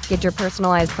 Get your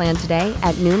personalized plan today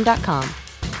at Noom.com.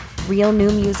 Real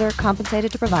Noom user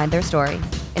compensated to provide their story.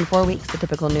 In 4 weeks, the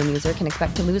typical Noom user can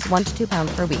expect to lose 1 to 2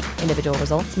 pounds per week. Individual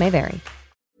results may vary.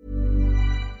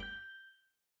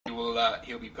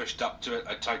 He'll be pushed up to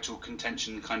a title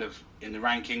contention kind of in the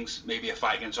rankings. Maybe a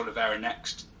fight against Oliveira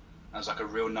next as like a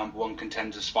real number one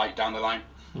contenders fight down the line.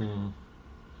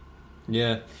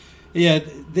 Yeah.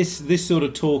 This sort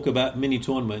of talk about mini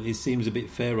tournament, it seems a bit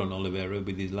fair on Oliveira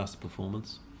with his last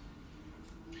performance.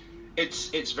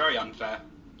 It's very unfair,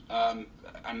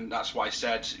 and that's why I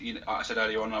said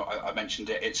earlier on. I mentioned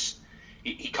it.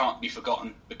 He can't be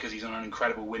forgotten because he's on an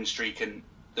incredible win streak, and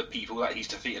the people that he's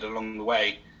defeated along the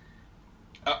way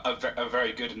are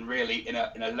very good. And really, in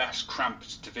a less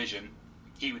cramped division,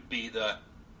 he would be the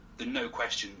no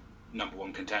question number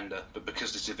one contender. But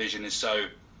because this division is so,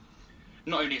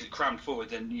 not only is it crammed forward,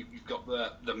 then you've got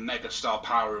the mega star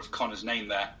power of Conor's name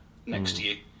there next to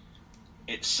you.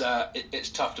 It's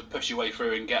tough to push your way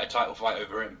through and get a title fight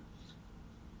over him.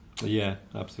 Yeah,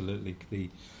 absolutely.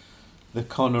 The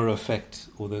Conor effect,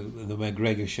 or the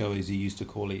McGregor show, as he used to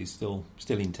call it, is still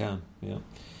in town. Yeah,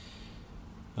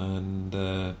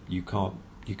 and you can't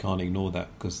ignore that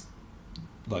because,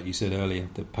 like you said earlier,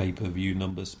 the pay-per-view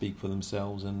numbers speak for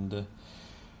themselves and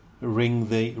ring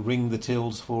the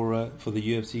tills for the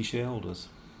UFC shareholders.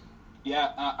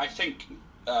 Yeah, I think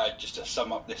just to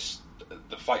sum up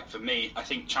the fight for me, I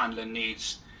think Chandler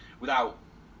needs, without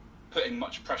putting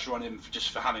much pressure on him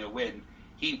for having a win,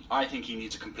 I think he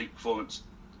needs a complete performance.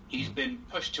 He's been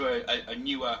pushed to a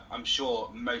newer. I'm sure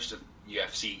most of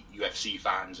UFC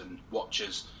fans and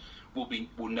watchers will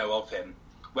know of him,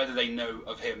 whether they know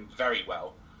of him very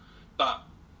well. But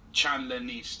Chandler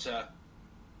needs to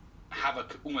have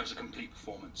almost a complete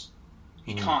performance.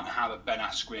 He can't have a Ben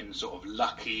Askren sort of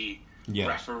lucky,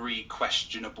 referee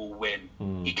questionable win.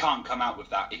 He can't come out with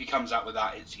that. If he comes out with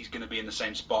that, he's going to be in the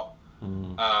same spot.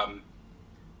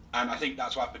 And I think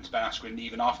that's what happened to Ben Askren.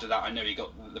 Even after that, I know he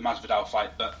got the Masvidal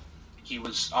fight, but he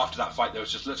was, after that fight, there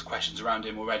was just lots of questions around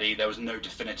him already. There was no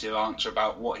definitive answer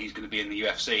about what he's going to be in the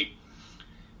UFC.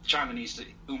 Chandler needs to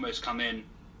almost come in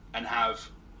and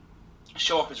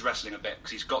show off his wrestling a bit,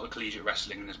 because he's got the collegiate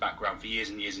wrestling in his background for years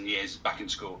and years and years back in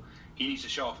school. He needs to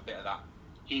show off a bit of that.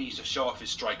 He needs to show off his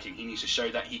striking. He needs to show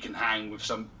that he can hang with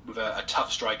a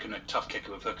tough striker and a tough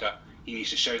kicker with Hooker. He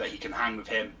needs to show that he can hang with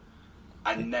him,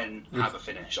 and then have a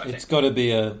finish. It's got to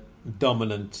be a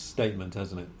dominant statement,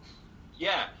 hasn't it?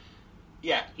 Yeah.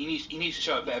 He needs to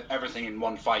show a bit of everything in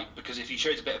one fight, because if he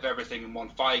shows a bit of everything in one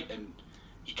fight and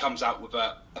he comes out with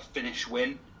a finish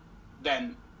win,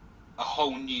 then a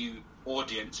whole new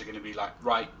audience are going to be like,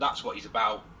 right, that's what he's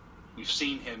about. We've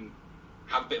seen him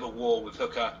have a bit of a war with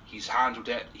Hooker. He's handled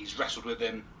it. He's wrestled with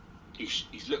him. He's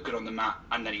looked good on the mat,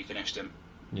 and then he finished him.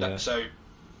 Yeah. So,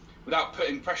 without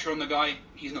putting pressure on the guy,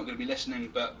 he's not going to be listening.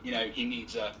 But he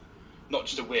needs not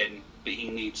just a win, but he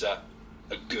needs a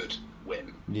good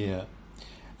win. Yeah.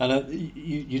 And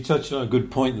you touched on a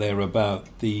good point there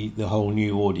about the whole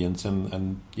new audience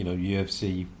and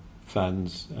UFC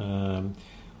fans.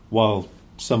 While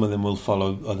some of them will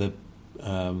follow other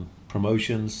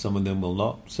promotions, some of them will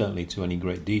not, certainly to any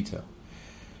great detail.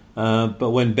 But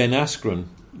when Ben Askren,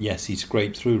 yes, he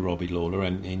scraped through Robbie Lawler,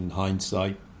 and in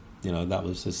hindsight, that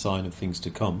was a sign of things to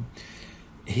come.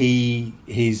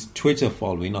 His Twitter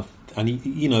following, and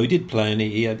he did play, and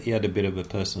he had a bit of a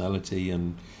personality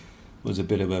and was a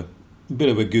bit of a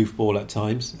goofball at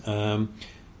times.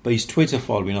 But his Twitter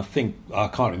following, I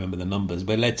can't remember the numbers,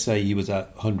 but let's say he was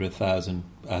at 100,000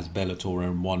 as Bellator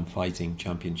and one fighting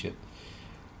championship,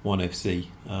 one FC.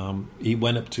 He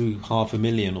went up to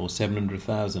 500,000 or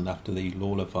 700,000 after the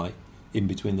Lawler fight, in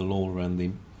between the Lawler and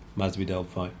the Masvidal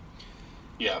fight.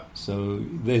 Yeah. So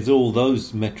there's all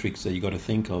those metrics that you got to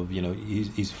think of.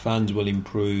 His fans will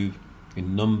improve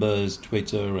in numbers,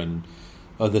 Twitter, and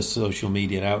other social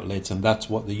media outlets, and that's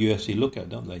what the UFC look at,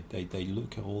 don't they? They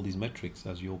look at all these metrics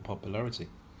as your popularity.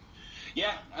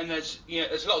 Yeah, and there's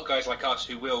a lot of guys like us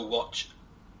who will watch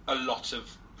a lot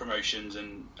of promotions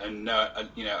and a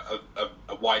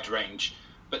wide range,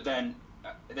 but then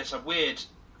there's a weird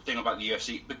thing about the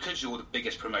UFC, because you're the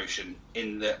biggest promotion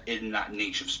in that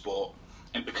niche of sport,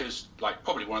 and because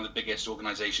probably one of the biggest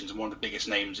organisations and one of the biggest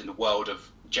names in the world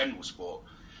of general sport,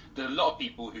 there are a lot of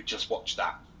people who just watch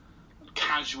that.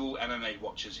 Casual MMA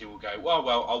watchers who will go, well,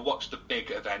 I'll watch the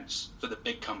big events for the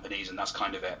big companies, and that's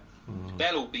kind of it.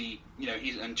 They'll all be,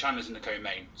 and Chandler's in the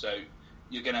co-main, so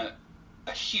you're gonna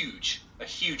a huge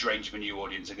range of a new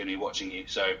audience are going to be watching you.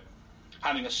 So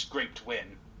having a scraped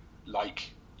win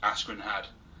like Askren had,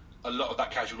 a lot of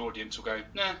that casual audience will go,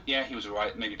 nah, yeah, he was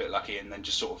alright, maybe a bit lucky, and then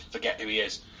just sort of forget who he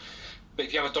is. But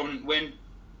if you have a dominant win,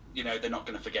 they're not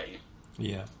going to forget you.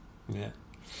 Yeah.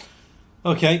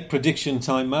 Okay, prediction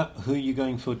time, Matt. Who are you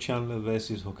going for, Chandler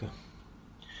versus Hooker?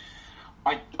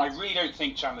 I really don't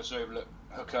think Chandler's overlooked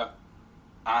Hooker,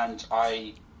 and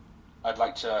I'd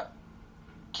like to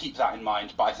keep that in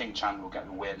mind, but I think Chandler will get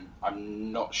the win.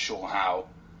 I'm not sure how,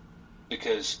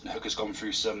 because Hooker's gone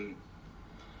through some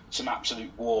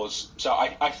absolute wars. So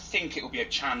I think it will be a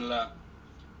Chandler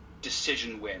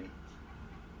decision win.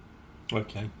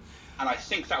 Okay. And I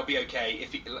think that would be okay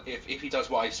if he does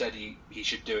what I said he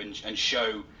should do and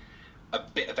show a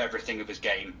bit of everything of his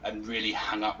game and really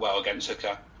hang up well against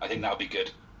Hooker. I think that would be good.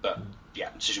 But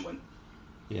yeah, decision win.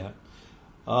 Yeah,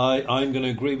 I'm going to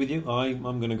agree with you.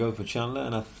 I'm going to go for Chandler,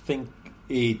 and I think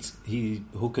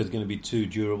Hooker's going to be too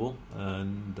durable,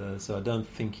 and so I don't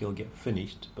think he'll get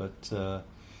finished. But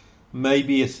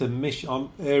maybe a submission.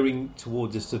 I'm erring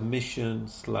towards a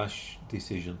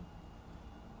submission/decision.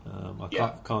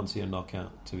 I can't see a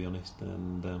knockout, to be honest.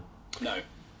 And no.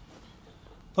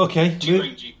 Okay.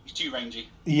 He's too rangy.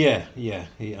 Yeah,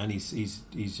 and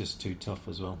he's just too tough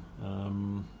as well.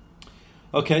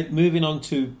 Okay, moving on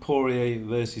to Poirier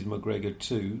versus McGregor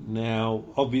 2. Now,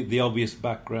 the obvious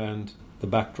background, the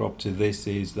backdrop to this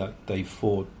is that they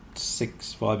fought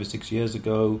 5 or 6 years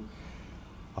ago.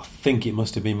 I think it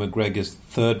must have been McGregor's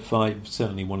third fight,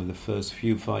 certainly one of the first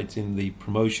few fights in the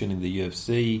promotion in the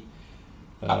UFC.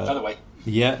 At featherweight.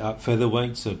 Yeah, at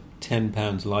featherweight, so 10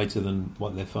 pounds lighter than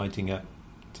what they're fighting at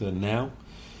now.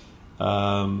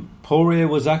 Poirier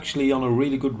was actually on a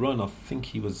really good run. I think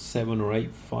he was 7 or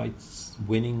 8 fights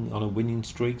winning on a winning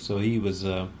streak, so he was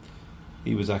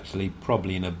actually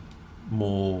probably in a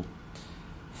more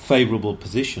favourable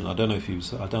position. I don't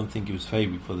think he was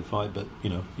favoured for the fight, but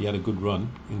he had a good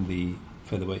run in the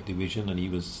featherweight division, and he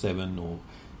was 7 or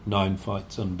 9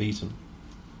 fights unbeaten.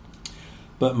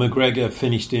 But McGregor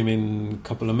finished him in a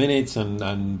couple of minutes, and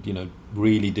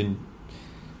really didn't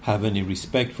have any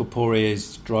respect for Poirier's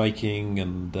striking,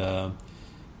 and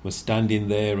was standing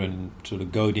there and sort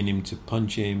of goading him to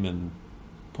punch him, and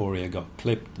Poirier got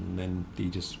clipped, and then he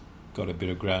just got a bit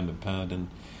of ground and pound, and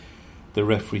the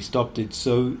referee stopped it.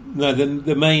 So no,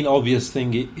 the main obvious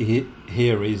thing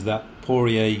here is that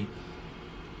Poirier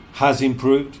has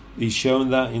improved. He's shown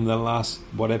that in the last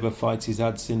whatever fights he's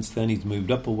had since then. He's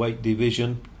moved up a weight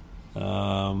division,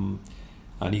 and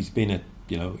he's been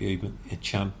even a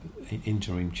champ,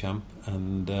 interim champ.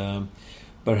 And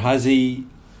but has he?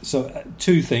 So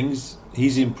two things: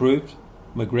 he's improved.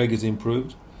 McGregor's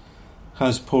improved.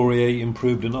 Has Poirier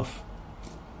improved enough?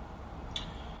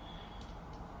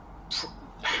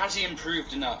 Has he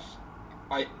improved enough?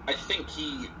 I think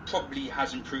he probably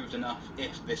has improved enough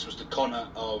if this was the Conor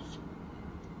of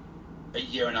a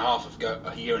year and a half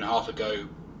ago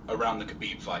around the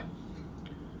Khabib fight,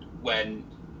 when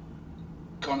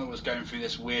Conor was going through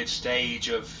this weird stage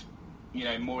of,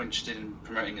 more interested in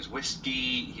promoting his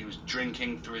whiskey. He was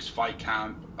drinking through his fight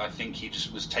camp. I think he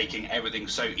just was taking everything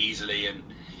so easily, and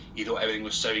he thought everything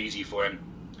was so easy for him.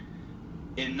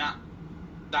 In that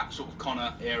sort of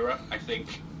Conor era, I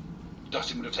think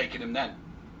Dustin would have taken him then.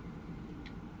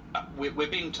 We're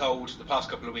being told the past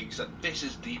couple of weeks that this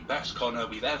is the best Conor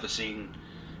we've ever seen.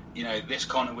 This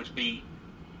Conor would beat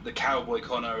the Cowboy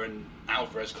Conor and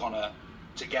Alvarez Conor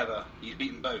together. He's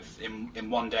beaten both in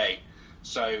one day.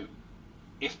 So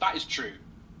if that is true,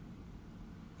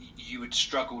 you would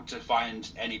struggle to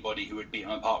find anybody who would beat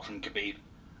him apart from Khabib.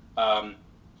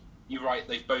 You're right,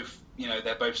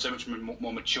 they're both so much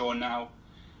more mature now.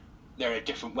 They're a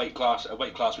different weight class, a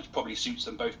weight class which probably suits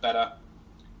them both better.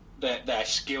 Their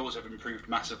skills have improved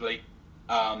massively.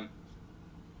 And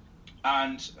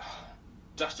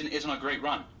Dustin is on a great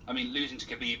run. I mean, losing to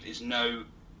Khabib there's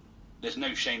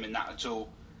no shame in that at all.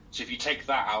 So if you take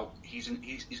that out, he's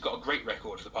got a great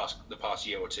record for the past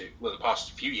year or two, well, the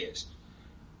past few years.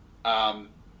 And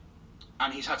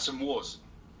he's had some wars.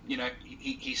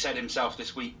 He said himself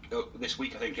this week I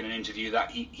think in an interview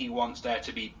that he wants there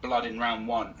to be blood in round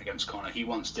 1 against Conor. He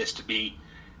wants this to be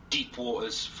deep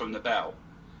waters from the bell.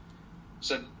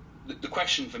 So the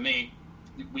question for me,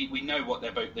 we know what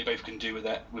they both can do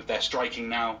with their striking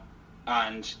now,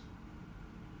 and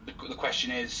the question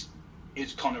is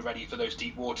Conor ready for those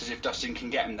deep waters if Dustin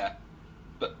can get him there?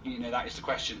 But that is the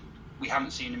question. We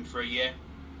haven't seen him for a year,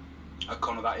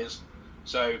 Conor that is.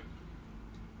 So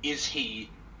is he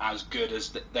as good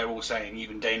as they're all saying?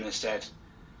 Even Dana said,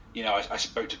 I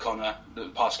spoke to Conor the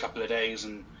past couple of days,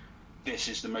 and this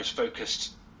is the most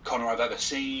focused Conor I've ever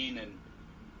seen, and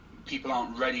people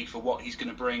aren't ready for what he's going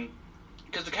to bring.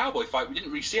 Because the Cowboy fight, we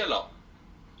didn't really see a lot.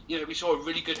 We saw a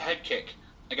really good head kick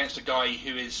against a guy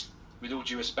who is, with all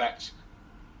due respect,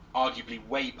 arguably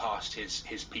way past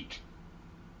his peak.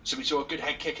 So we saw a good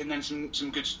head kick and then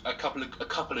a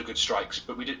couple of good strikes,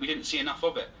 but we didn't see enough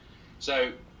of it.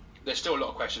 So there's still a lot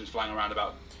of questions flying around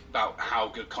about how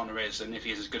good Conor is, and if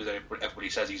he's as good as everybody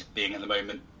says he's being at the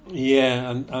moment.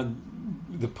 Yeah, and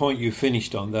the point you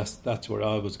finished on, that's where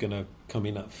I was going to come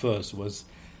in at first, was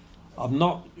I'm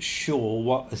not sure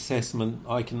what assessment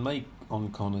I can make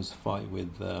on Conor's fight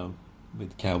with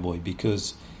Cowboy,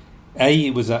 because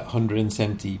he was at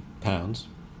 170 pounds,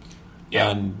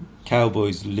 and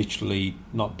Cowboy's literally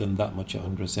not done that much at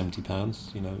 170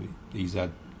 pounds. He's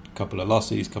had a couple of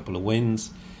losses, a couple of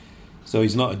wins. So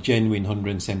he's not a genuine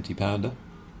 170 pounder,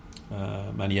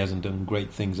 and he hasn't done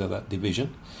great things at that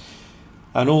division.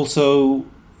 And also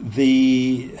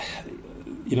the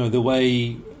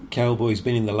way Cowboy's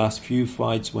been in the last few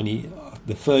fights. When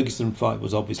the Ferguson fight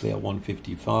was obviously at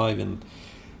 155, and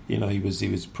he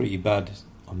was pretty bad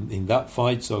in that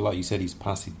fight. So like you said, he's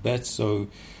past his bets. So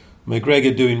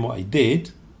McGregor doing what he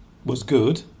did was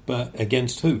good, but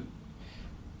against who?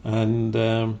 And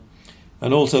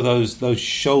also those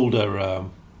shoulder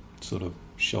sort of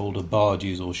shoulder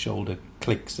barges or shoulder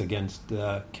clicks against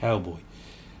Cowboy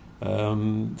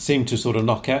seemed to sort of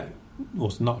knock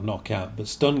out, but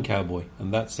stun Cowboy,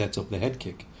 and that sets up the head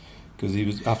kick,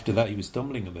 because after that he was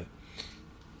stumbling a bit.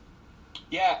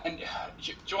 Yeah, and do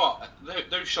you know what?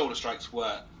 Those shoulder strikes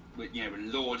were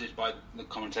lauded by the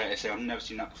commentator, saying I've never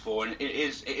seen that before, and it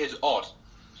is odd,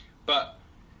 but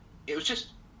it was just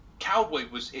Cowboy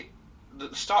was it.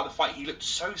 At the start of the fight, he looked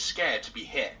so scared to be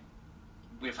hit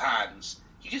with hands.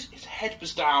 His head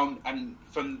was down, and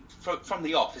from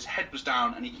the off, his head was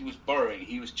down, and he was burrowing.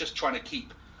 He was just trying to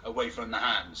keep away from the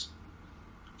hands.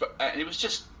 And it was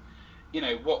just,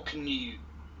 what can you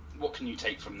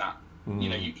take from that?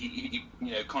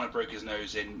 Conor broke his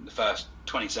nose in the first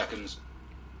 20 seconds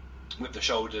with the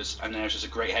shoulders, and then it was just a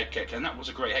great head kick, and that was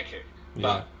a great head kick. Yeah.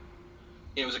 But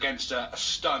it was against a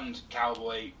stunned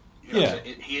Cowboy.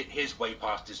 His way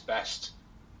past his best.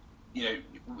 you know,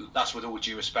 that's with all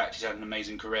due respect. He's had an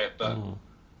amazing career, but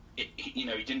he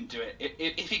didn't do it.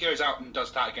 If he goes out and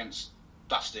does that against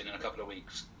Dustin in a couple of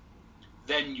weeks,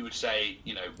 then you would say,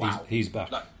 you know, wow, he's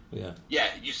back. Like, yeah,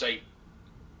 you say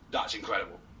that's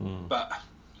incredible. But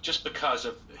just because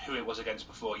of who it was against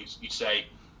before, you'd say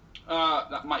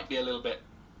that might be a little bit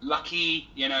lucky.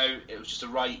 You know, it was just the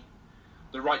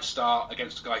right start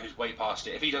against a guy who's way past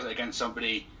it. If he does it against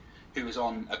somebody who is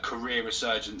on a career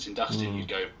resurgence in Dustin, you'd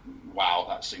go, wow,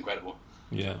 that's incredible.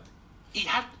 Yeah, he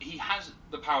has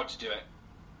the power to do it.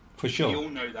 For sure. We all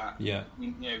know that. Yeah.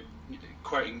 You know,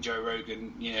 quoting Joe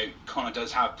Rogan, you know, Conor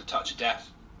does have the touch of death,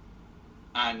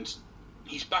 and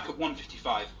he's back at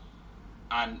 155,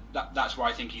 and that's where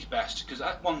I think he's best, because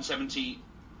at 170,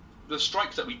 the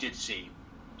strikes that we did see,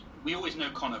 we always know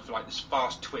Conor for like this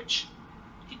fast twitch.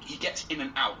 He gets in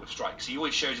and out with strikes. He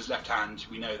always shows his left hand.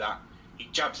 We know that. He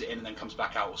jabs it in and then comes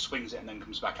back out, or swings it and then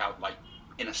comes back out, like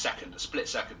in a second, a split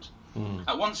second.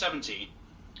 At 170,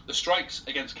 the strikes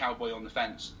against Cowboy on the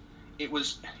fence, it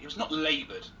was not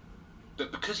laboured,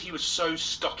 but because he was so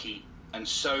stocky and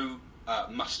so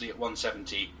muscly at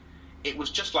 170, it was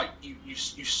just like you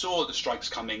saw the strikes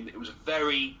coming. It was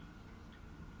very.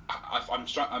 I'm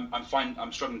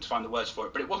struggling to find the words for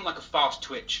it, but it wasn't like a fast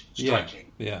twitch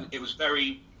striking. Yeah. It was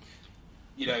very,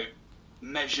 you know,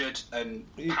 measured and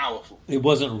powerful. It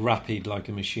wasn't rapid like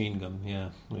a machine gun. Yeah.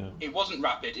 It wasn't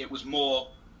rapid. It was more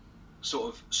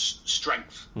sort of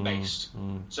strength based.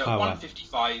 So Power. At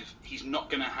 155, he's not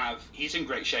going to have. He's in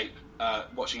great shape.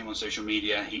 Watching him on social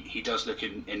media, he does look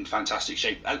in fantastic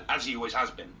shape, as he always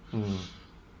has been.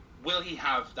 Will he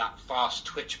have that fast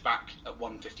twitch back at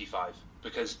 155?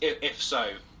 Because if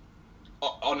so,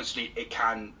 honestly, it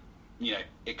can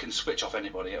switch off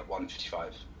anybody at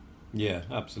 155. Yeah,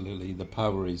 absolutely. The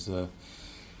power is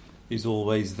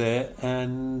always there,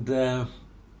 and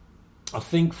I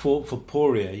think for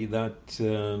Poirier that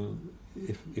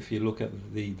if you look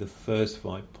at the first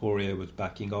fight, Poirier was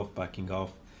backing off,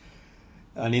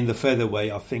 and in the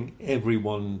featherweight, I think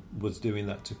everyone was doing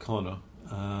that to Conor,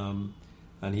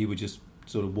 and he would just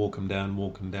sort of walk him down.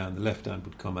 The left hand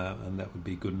would come out, and that would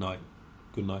be good night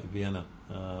Vienna.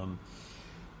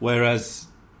 Whereas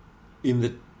in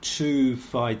the two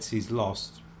fights he's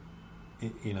lost,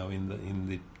 you know,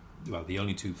 the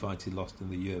only two fights he lost in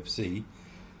the UFC,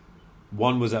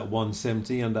 one was at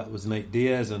 170, and that was Nate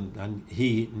Diaz, and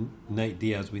Nate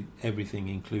Diaz with everything,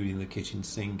 including the kitchen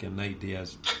sink, and Nate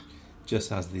Diaz just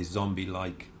has this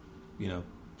zombie-like, you know,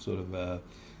 sort of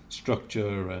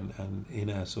structure and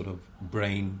inner sort of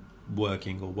brain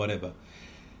working or whatever.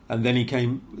 And then he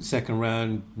came second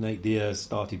round, Nate Diaz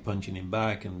started punching him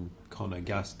back, and Conor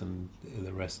gassed, and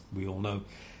the rest we all know.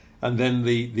 And then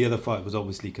the other fight was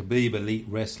obviously Khabib, elite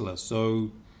wrestler.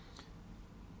 So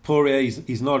Poirier,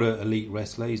 he's not an elite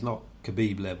wrestler, he's not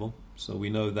Khabib level, so we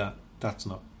know that that's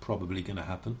not probably going to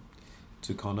happen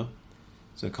to Conor.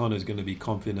 So Conor's going to be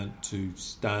confident to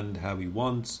stand how he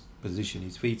wants, position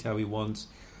his feet how he wants,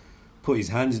 put his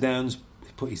hands down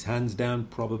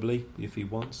probably if he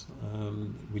wants,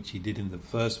 which he did in the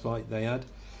first fight they had.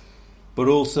 But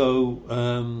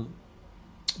also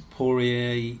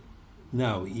Poirier,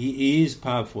 now he is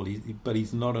powerful, but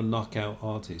he's not a knockout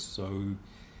artist. So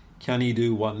can he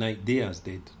do what Nate Diaz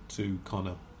did to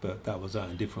Conor? But that was at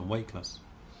a different weight class.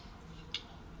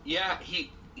 Yeah,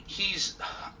 he's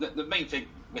the main thing.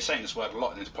 We're saying this word a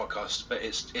lot in this podcast, but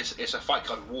it's a fight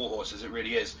card of war horses. It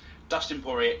really is. Dustin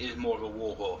Poirier is more of a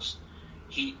war horse.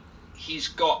 He's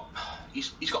got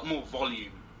more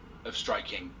volume of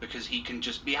striking because he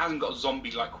hasn't got a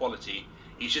zombie-like quality.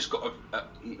 He's just got a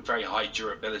very high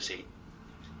durability.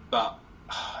 But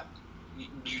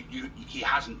he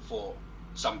hasn't fought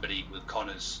somebody with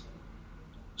Conor's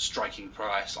striking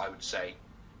prowess, I would say.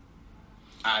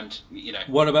 And you know,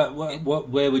 what about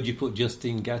where would you put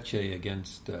Justin Gaethje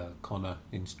against Conor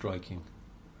in striking?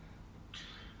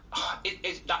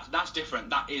 That's different.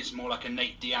 That is more like a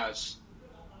Nate Diaz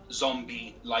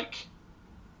zombie-like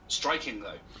striking,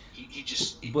 though. He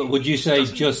just. But would you say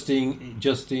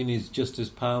Justin is just as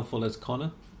powerful as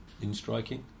Conor in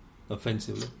striking,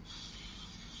 offensively?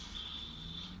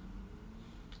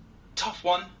 Tough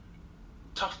one.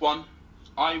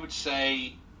 I would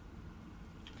say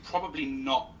probably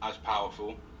not as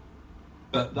powerful,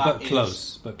 but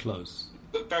close.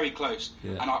 But very close.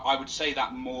 Yeah. And I would say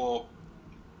that more.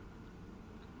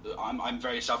 I'm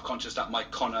very self-conscious that my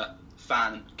Conor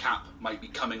fan cap might be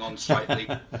coming on slightly.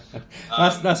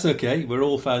 That's okay. We're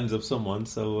all fans of someone,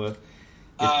 so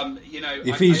you know,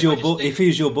 if he's your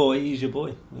boy, he's your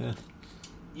boy. Yeah.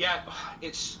 Yeah,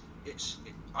 it's.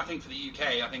 I think for the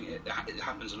UK, I think it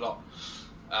happens a lot.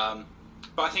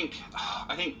 But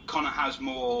I think Conor has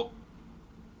more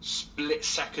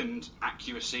split-second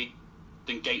accuracy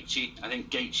than Gaethje. I think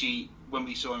Gaethje, when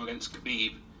we saw him against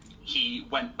Khabib, he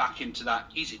went back into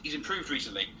that. He's improved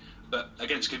recently, but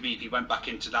against Khabib, he went back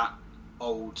into that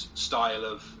old style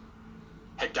of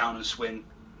head down and swing.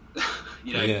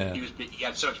 He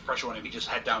had so much pressure on him. He just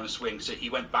head down and swing. So he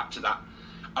went back to that,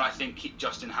 and I think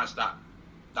Justin has that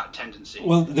tendency.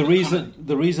 Well, the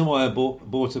reason why I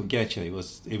bought up Gaethje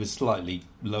was it was slightly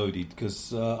loaded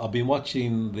because I've been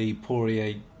watching the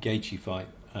Poirier Gaethje fight,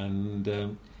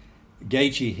 and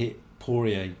Gaethje hit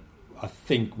Poirier, I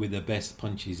think, with the best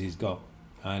punches he's got,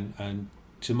 and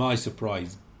to my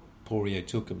surprise, Poirier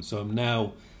took him. So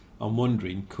I'm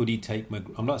wondering, could he take?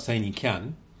 I'm not saying he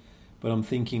can, but I'm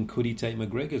thinking, could he take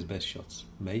McGregor's best shots?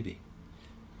 Maybe.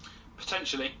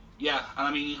 Potentially, yeah. And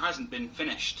I mean, he hasn't been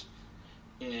finished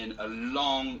in a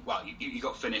long... Well, he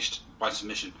got finished by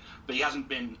submission, but he hasn't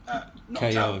been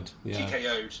knocked out,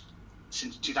 TKO'd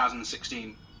since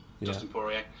 2016, Justin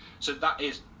Poirier. So that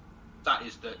is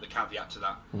the caveat to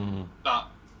that. Mm-hmm. But,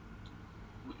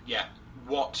 yeah,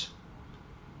 what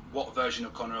version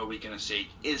of Conor are we going to see?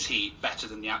 Is he better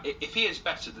than if he is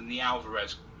better than the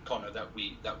Alvarez Conor that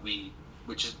we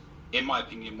which is, in my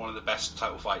opinion, one of the best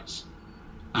title fights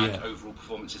and overall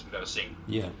performances we've ever seen.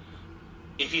 Yeah.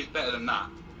 If he's better than that,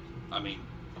 I mean,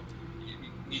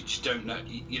 you just don't know.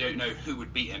 You don't know who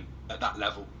would beat him at that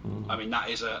level. Mm. I mean, that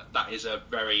is a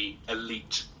very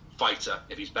elite fighter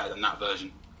if he's better than that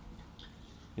version.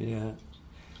 Yeah.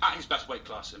 At his best weight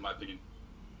class, in my opinion.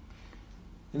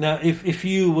 Now, if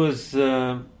you was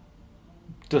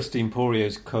Dustin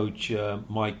Poirier's coach,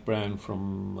 Mike Brown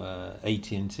from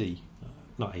AT&T,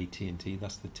 not AT&T,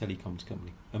 that's the telecoms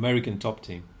company, American Top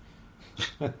Team.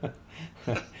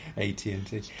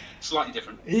 AT&T. Slightly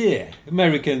different. Yeah,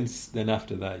 Americans. Then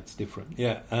after that, it's different.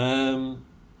 Yeah.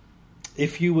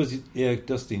 If you was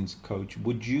Dustin's coach,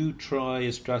 would you try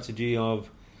a strategy of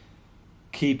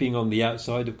keeping on the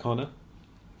outside of Conor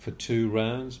for 2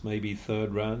 rounds, maybe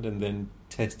third round, and then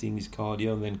testing his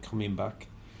cardio and then coming back?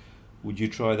 Would you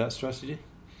try that strategy?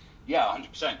 Yeah,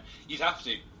 100%. You'd have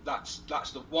to. That's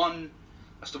the one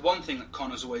thing that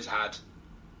Conor's always had,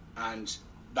 and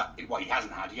that he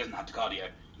hasn't had. He hasn't had the cardio.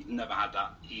 He's never had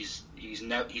that. He's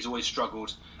always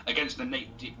struggled against the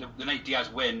Nate Diaz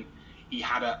win. He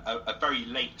had a very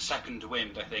late second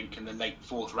wind, I think, in the late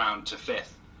 4th round to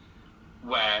 5th,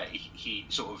 where he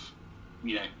sort of,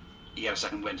 he had a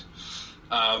second wind.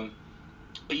 But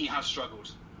he has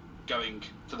struggled going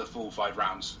for the full 5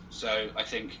 rounds. So I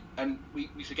think, and we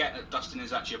forget that Dustin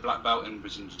is actually a black belt in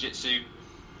Brazilian Jiu-Jitsu.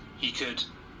 He could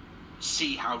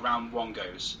see how round 1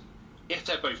 goes. If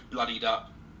they're both bloodied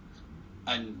up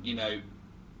and,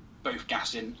 both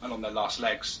gassing along their last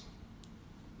legs,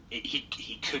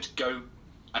 he could go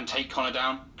and take Conor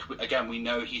down. Again, we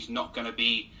know he's not going to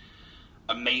be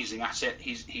amazing at it.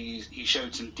 He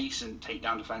showed some decent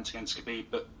takedown defense against Khabib,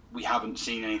 but we haven't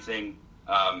seen anything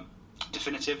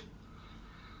definitive.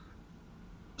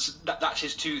 So that's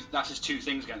his two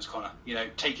things against Conor.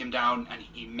 Take him down, and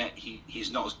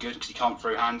he's not as good because he can't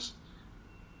throw hands,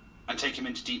 and take him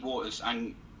into deep waters,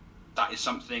 and that is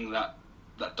something that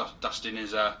Dustin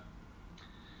is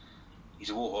he's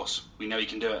a warhorse. We know he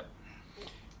can do it.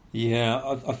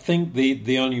 Yeah, I think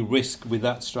the only risk with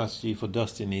that strategy for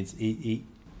Dustin is he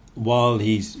while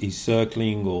he's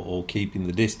circling or keeping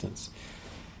the distance,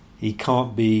 he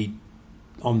can't be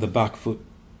on the back foot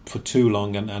for too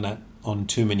long and on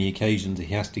too many occasions.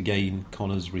 He has to gain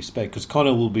Conor's respect, because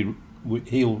Conor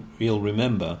he'll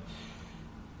remember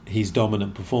his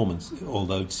dominant performance,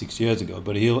 although it's 6 years ago,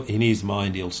 but in his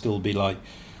mind he'll still be like,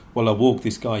 well, I walked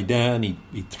this guy down, he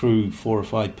threw 4 or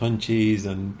 5 punches,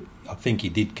 and I think he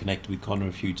did connect with Conor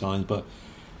a few times, but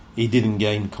he didn't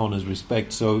gain Conor's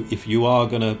respect. So if you are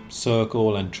going to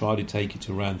circle and try to take it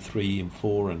to round 3 and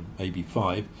 4 and maybe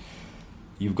 5,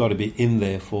 you've got to be in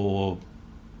there for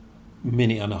a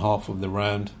minute and a half of the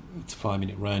round. It's a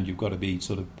 5-minute round. You've got to be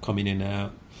sort of coming in and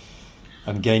out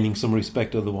and gaining some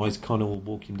respect, otherwise Conor will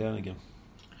walk him down again.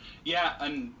 Yeah,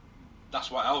 and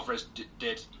that's what Alvarez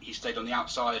did. He stayed on the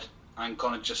outside, and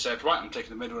Conor just said, right, I'm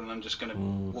taking the middle and I'm just going to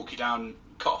walk you down,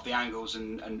 cut off the angles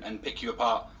and pick you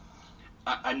apart.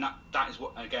 And that is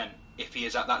what, again, if he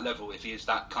is at that level, if he is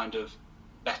that kind of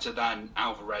better than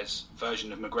Alvarez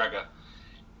version of McGregor,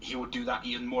 he will do that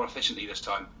even more efficiently this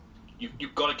time.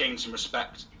 You've got to gain some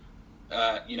respect.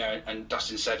 And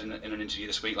Dustin said in an interview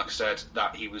this week, like I said,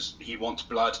 that he wants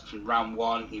blood from round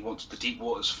 1. He wants the deep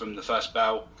waters from the first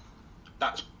bell.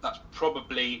 That's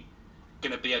probably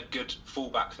going to be a good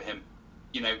fallback for him.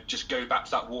 Just go back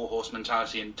to that warhorse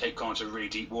mentality and take Conor to really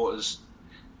deep waters,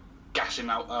 gas him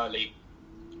out early,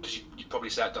 because you'd probably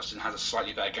say that Dustin has a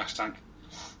slightly better gas tank.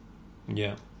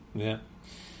 Yeah.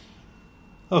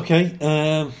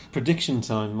 Okay, prediction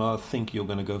time. I think you're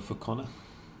going to go for Conor.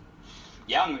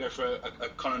 Yeah, I'm going to go for a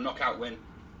Conor knockout win.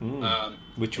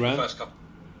 Which round?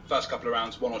 First couple of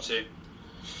rounds, 1 or 2.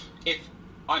 If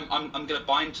I'm going to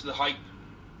buy into the hype.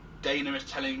 Dana is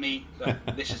telling me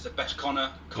that this is the best Conor.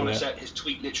 Conor said Connor's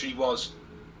tweet literally was,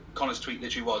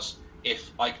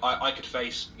 if I could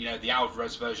face, the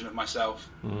Alvarez version of myself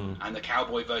and the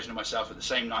Cowboy version of myself at the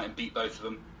same night and beat both of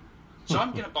them. So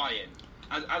I'm going to buy in.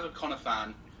 As a Conor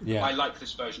fan, I like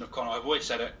this version of Conor. I've always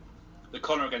said it. The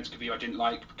Conor against Khabib I didn't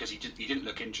like because he didn't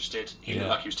look interested. He looked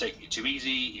like he was taking it too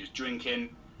easy. He was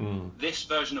drinking. This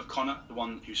version of Conor, the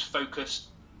one who's focused,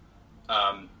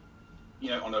 on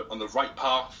the right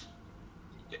path,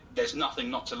 there's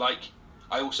nothing not to like.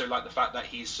 I also like the fact that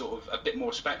he's sort of a bit more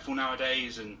respectful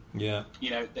nowadays, and there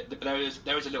is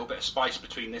a little bit of spice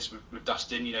between this with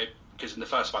Dustin, because in the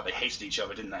first fight they hated each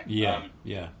other, didn't they?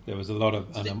 Yeah. There was a lot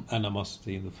of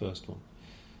animosity in the first one.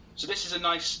 So this is a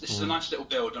nice little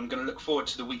build. I'm going to look forward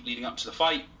to the week leading up to the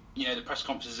fight. The press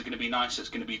conferences are going to be nice. It's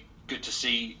going to be good to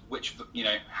see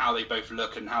how they both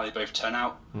look and how they both turn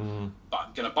out. But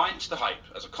I'm going to buy into the hype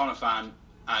as a Conor fan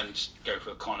and go for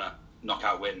a Conor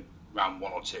knockout win, round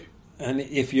 1 or 2. And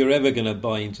if you're ever going to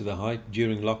buy into the hype,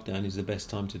 during lockdown is the best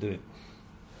time to do it.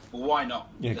 Well, why not?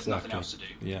 Yeah, There's nothing else to do.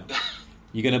 Yeah.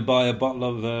 You're going to buy a bottle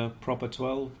of Proper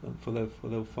 12 for the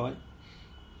fight?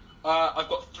 I've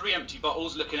got 3 empty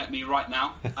bottles looking at me right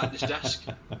now at this desk.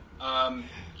 I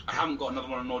haven't got another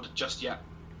one ordered just yet,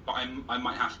 but I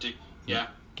might have to. Yeah.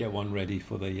 Get one ready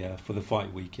for the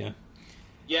fight week. Yeah.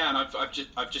 Yeah, and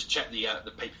I've just checked the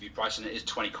pay-per-view price, and it is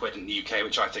 £20 in the UK,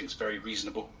 which I think is very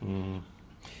reasonable.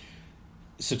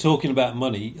 So talking about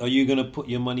money, are you going to put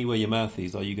your money where your mouth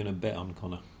is? Are you going to bet on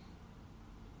Conor?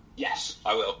 Yes,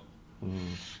 I will.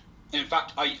 In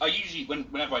fact, I usually,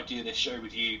 whenever I do this show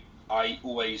with you, I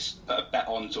always put a bet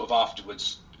on sort of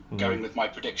afterwards, going with my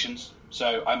predictions.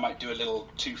 So I might do a little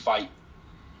 2-fight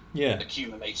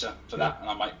accumulator for that, and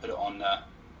I might put it on.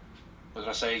 What did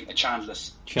I say? A Chandler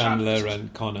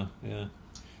and Conor. Yeah.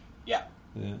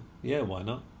 Why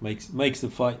not? Makes the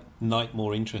fight night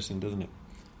more interesting, doesn't it?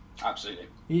 Absolutely.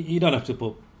 You don't have to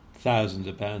put thousands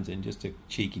of pounds in, just a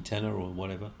cheeky tenner or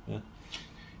whatever.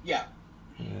 Yeah.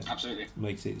 Absolutely.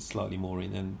 Makes it slightly more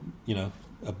in, and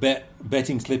a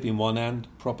betting slip in one hand,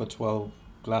 Proper 12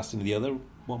 glass in the other.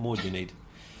 What more do you need?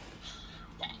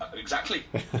 Exactly.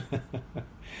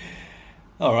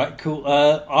 All right, cool.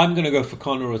 I'm going to go for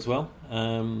Conor as well.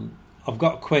 I've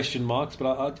got question marks,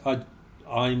 but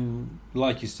I'm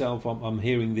like yourself. I'm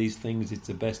hearing these things. It's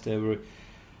the best ever.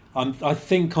 I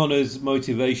think Conor's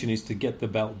motivation is to get the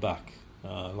belt back,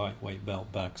 lightweight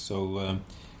belt back. So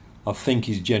I think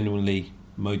he's genuinely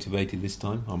motivated this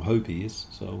time. I hope he is.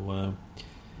 So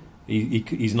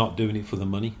he's not doing it for the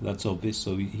money. That's obvious.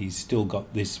 So he's still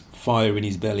got this fire in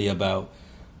his belly about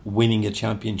winning a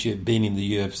championship, being in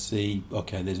the UFC.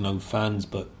 Okay, there's no fans,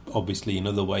 but obviously in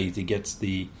other ways he gets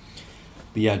the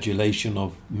adulation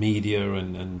of media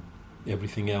and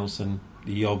everything else, and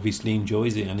he obviously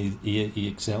enjoys it, and he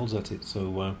excels at it.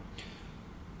 So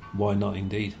why not,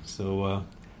 indeed? So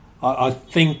I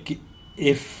think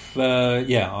if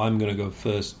I'm going to go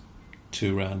first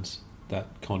 2 rounds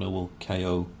that Conor will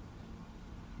KO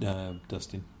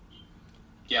Dustin.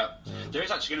 Yeah, there is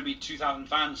actually going to be 2,000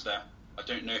 fans there. I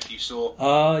don't know if you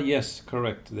saw. Yes,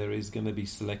 correct. There is going to be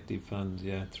selective fans,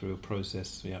 through a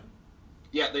process,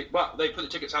 Yeah, they put the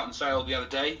tickets out on sale the other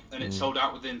day, and it sold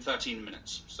out within 13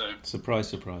 minutes. So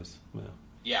surprise.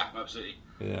 Yeah, absolutely.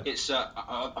 Yeah. It's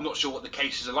I'm not sure what the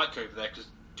cases are like over there, because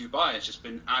Dubai has just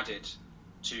been added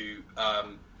to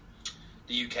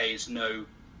the UK's no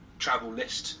travel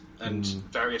list and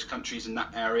various countries in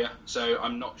that area. So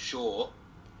I'm not sure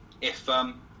if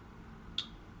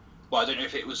I don't know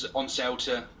if it was on sale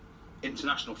to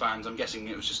international fans. I'm guessing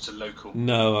it was just to local.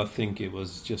 No, I think it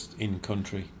was just in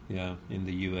country. Yeah, in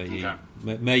the UAE.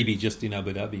 Okay. Maybe just in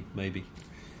Abu Dhabi. Maybe.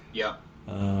 Yeah.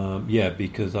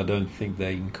 Because I don't think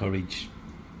they encourage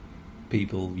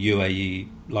people. UAE,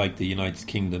 like the United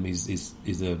Kingdom, is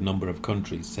a number of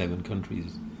countries, 7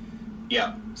 countries.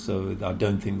 Yeah. So I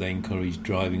don't think they encourage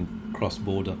driving cross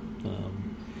border.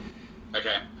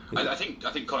 Okay. I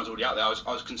think Conor's already out there.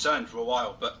 I was concerned for a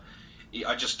while, but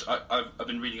I've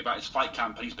been reading about his fight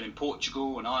camp, and he's been in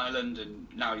Portugal and Ireland, and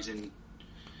now he's in.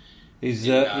 Is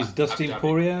Dustin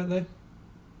Poirier out there?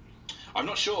 I'm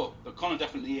not sure, but Conor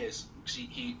definitely is. Because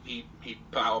he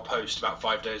put out a post about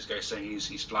 5 days ago saying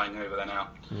he's flying over there now.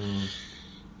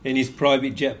 In his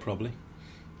private jet, probably.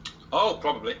 Oh,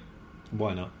 probably.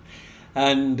 Why not?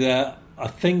 And I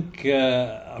think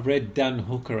I read Dan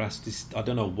Hooker asked this. I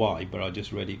don't know why, but I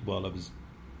just read it while I was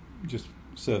just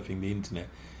surfing the internet.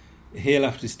 He'll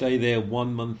have to stay there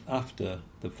 1 month after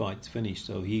the fight's finished,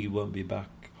 so he won't be back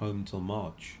home till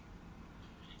March.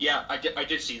 Yeah, I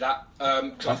did see that.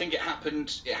 Because I think it happened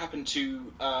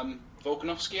to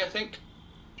Volkanovski, I think,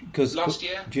 last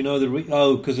year. Do you know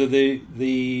because of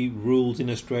the rules in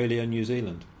Australia and New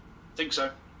Zealand? I think so.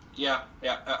 Yeah.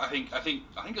 I think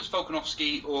it was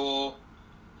Volkanovski, or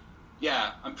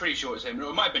I'm pretty sure it's him.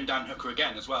 It might have been Dan Hooker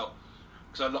again as well,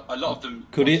 because a lot of them.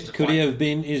 Could he have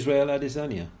been Israel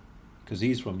Adesanya? Because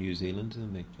he's from New Zealand,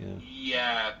 isn't he?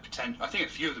 Yeah, I think a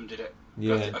few of them did it.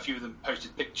 Yeah. A few of them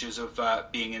posted pictures of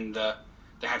being in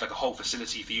they had like a whole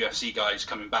facility for UFC guys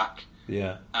coming back.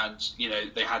 Yeah. And,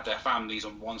 they had their families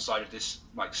on one side of this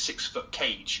like 6-foot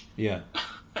cage. Yeah.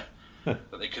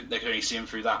 But they could only see them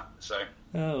through that. So.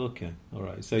 Oh, okay. All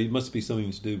right. So it must be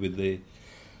something to do with the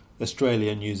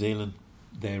Australia and New Zealand,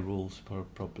 their rules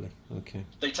probably. Okay.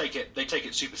 They take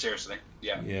it super seriously.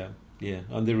 Yeah. Yeah. Yeah.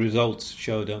 And the results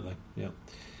show, don't they? Yeah.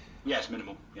 Yeah, it's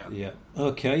minimal. Yeah. Yeah.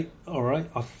 Okay. All right.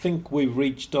 I think we've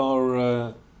reached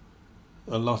our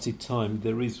allotted time.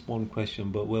 There is one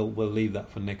question, but we'll leave that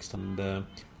for next time.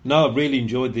 No, I've really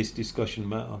enjoyed this discussion,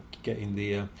 Matt. I'm getting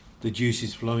the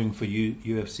juices flowing for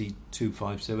UFC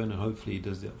 257, and hopefully it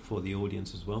does that for the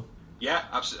audience as well. Yeah,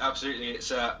 absolutely.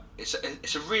 It's a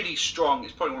really strong.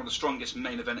 It's probably one of the strongest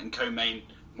main event and co-main.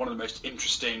 One of the most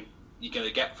interesting you're going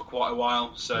to get for quite a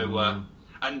while. So.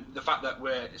 And the fact that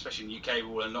we're, especially in the UK,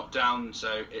 we're all in lockdown,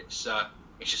 so it's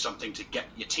just something to get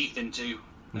your teeth into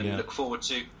and look forward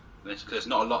to. Because there's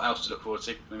not a lot else to look forward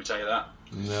to, let me tell you that.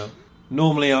 No.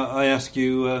 Normally I ask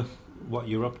you what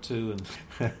you're up to,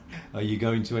 and are you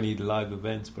going to any live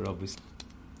events, but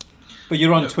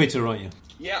you're on Twitter, aren't you?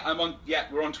 Yeah,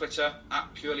 we're on Twitter,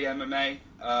 @PurelyMMA.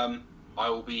 I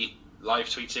will be live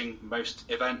tweeting most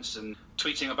events and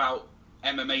tweeting about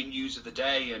MMA news of the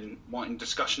day, and wanting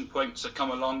discussion points that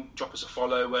come along, drop us a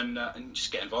follow and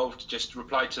just get involved. Just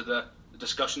reply to the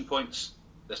discussion points.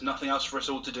 There's nothing else for us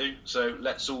all to do, so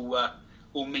let's all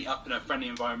meet up in a friendly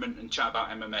environment and chat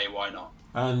about MMA. Why not?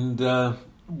 And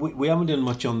we haven't done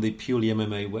much on the Purely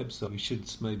MMA website.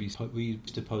 We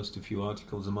used to post a few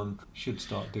articles a month. Should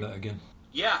start doing that again.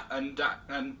 Yeah, and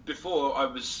before I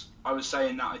was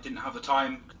saying that I didn't have the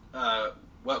time.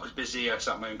 Work was busy. I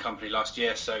started my own company last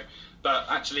year, but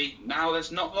actually now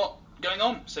there's not a lot going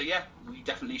on. So yeah, we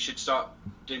definitely should start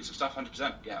doing some stuff.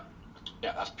 100%. Yeah,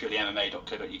 that's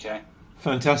purelymma.co.uk.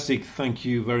 Fantastic. Thank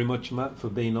you very much, Matt, for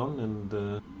being on, and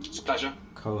it's a pleasure.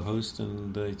 Co-host,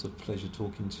 and it's a pleasure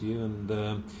talking to you. And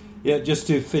just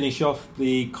to finish off,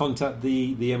 contact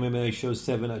the MMA show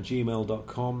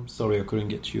 7@gmail.com. Sorry I couldn't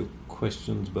get to your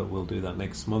questions, but we'll do that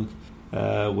next month.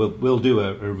 We'll do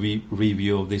a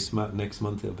review of this, Matt, next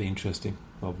month. It'll be interesting,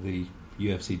 of the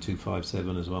UFC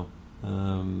 257 as well.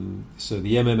 So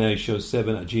the MMA show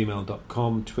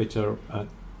 7@gmail.com, Twitter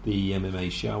 @the MMA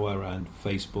Shower, and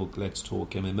Facebook Let's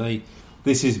Talk MMA.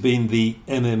 This has been the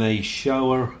MMA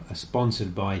Shower,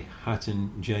 sponsored by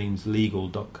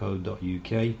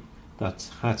hattonjameslegal.co.uk.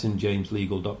 That's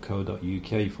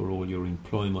hattonjameslegal.co.uk for all your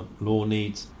employment law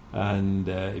needs. And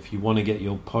if you want to get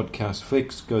your podcast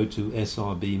fixed, go to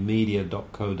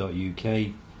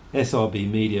srbmedia.co.uk,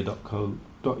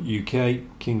 srbmedia.co.uk,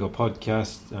 King of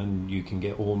Podcasts, and you can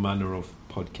get all manner of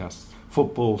podcasts: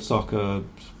 football, soccer,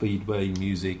 speedway,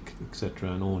 music,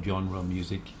 etc., and all genre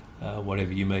music,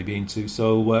 whatever you may be into.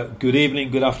 So good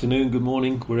evening, good afternoon, good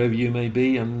morning, wherever you may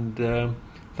be, and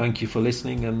thank you for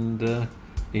listening, and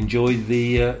enjoy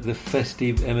the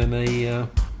festive MMA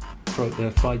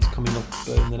fights coming up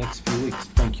in the next few weeks.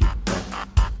 Thank you. Bye.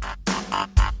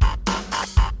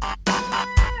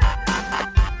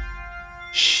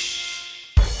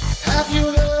 Have you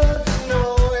heard the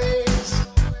noise?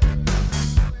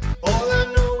 All I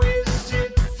know is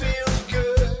it feels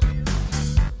good,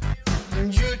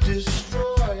 and you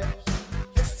destroy it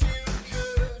if you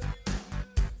could.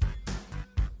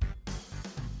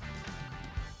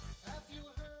 Have you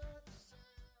heard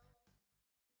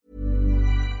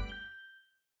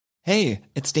Hey,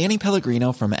 it's Danny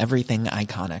Pellegrino from Everything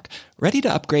Iconic. Ready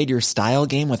to upgrade your style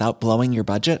game without blowing your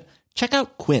budget? Check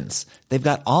out Quince. They've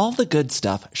got all the good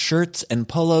stuff, shirts and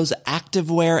polos,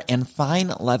 activewear, and fine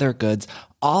leather goods,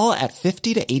 all at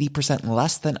 50 to 80%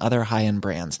 less than other high-end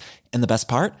brands. And the best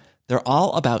part? They're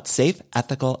all about safe,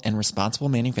 ethical, and responsible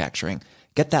manufacturing.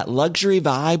 Get that luxury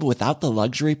vibe without the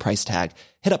luxury price tag.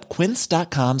 Hit up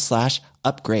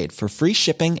quince.com/upgrade for free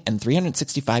shipping and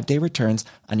 365-day returns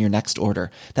on your next order.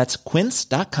 That's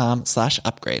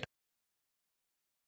quince.com/upgrade.